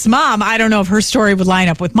ask this mom, I don't know if her story would line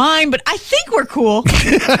up with mine, but I think we're cool.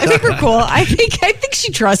 I think she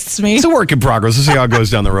trusts me. It's a work in progress. Let's see how it goes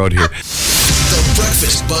down the road here. The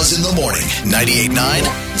Breakfast Buzz in the morning.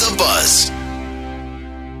 98.9 The Buzz.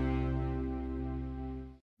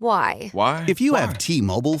 Why? If you have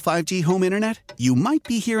T-Mobile 5G home internet, you might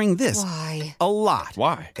be hearing this a lot.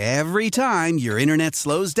 Why? Every time your internet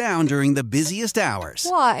slows down during the busiest hours.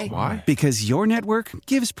 Why? Because your network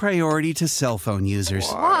gives priority to cell phone users.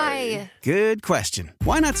 Why? Good question.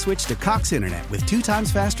 Why not switch to Cox Internet with 2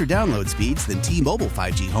 times faster download speeds than T-Mobile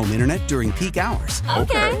 5G home internet during peak hours?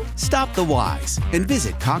 Okay. Stop the whys and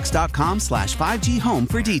visit cox.com/5G home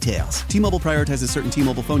for details. T-Mobile prioritizes certain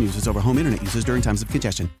T-Mobile phone users over home internet users during times of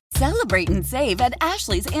congestion. Celebrate and save at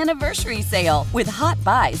Ashley's Anniversary Sale. With Hot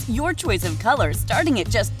Buys, your choice of colors starting at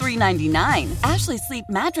just $3.99. Ashley Sleep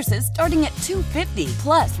mattresses starting at $2.50.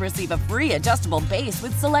 Plus, receive a free adjustable base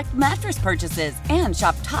with select mattress purchases. And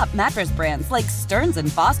shop top mattress brands like Stearns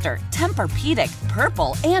 & Foster, Tempur-Pedic,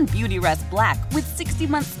 Purple, and Beautyrest Black with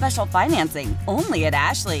 60-month special financing. Only at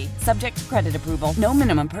Ashley. Subject to credit approval. No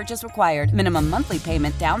minimum purchase required. Minimum monthly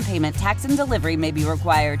payment, down payment, tax, and delivery may be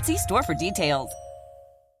required. See store for details.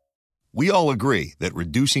 We all agree that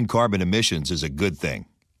reducing carbon emissions is a good thing.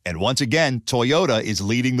 And once again, Toyota is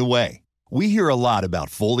leading the way. We hear a lot about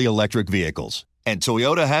fully electric vehicles, and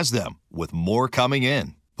Toyota has them, with more coming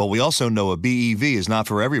in. But we also know a BEV is not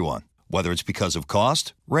for everyone, whether it's because of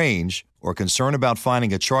cost, range, or concern about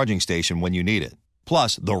finding a charging station when you need it.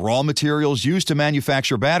 Plus, the raw materials used to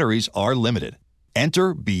manufacture batteries are limited.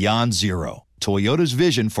 Enter Beyond Zero, Toyota's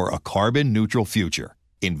vision for a carbon-neutral future.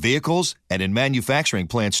 In vehicles and in manufacturing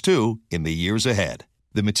plants, too, in the years ahead.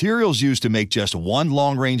 The materials used to make just one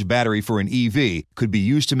long-range battery for an EV could be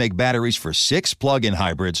used to make batteries for 6 plug-in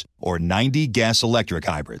hybrids or 90 gas-electric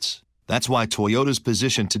hybrids. That's why Toyota's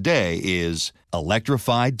position today is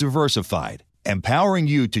electrified, diversified, empowering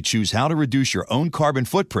you to choose how to reduce your own carbon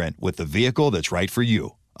footprint with the vehicle that's right for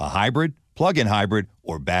you, a hybrid, plug-in hybrid,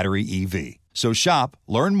 or battery EV. So shop,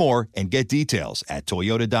 learn more, and get details at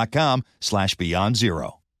toyota.com/beyond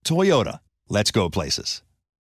zero. Toyota, let's go places.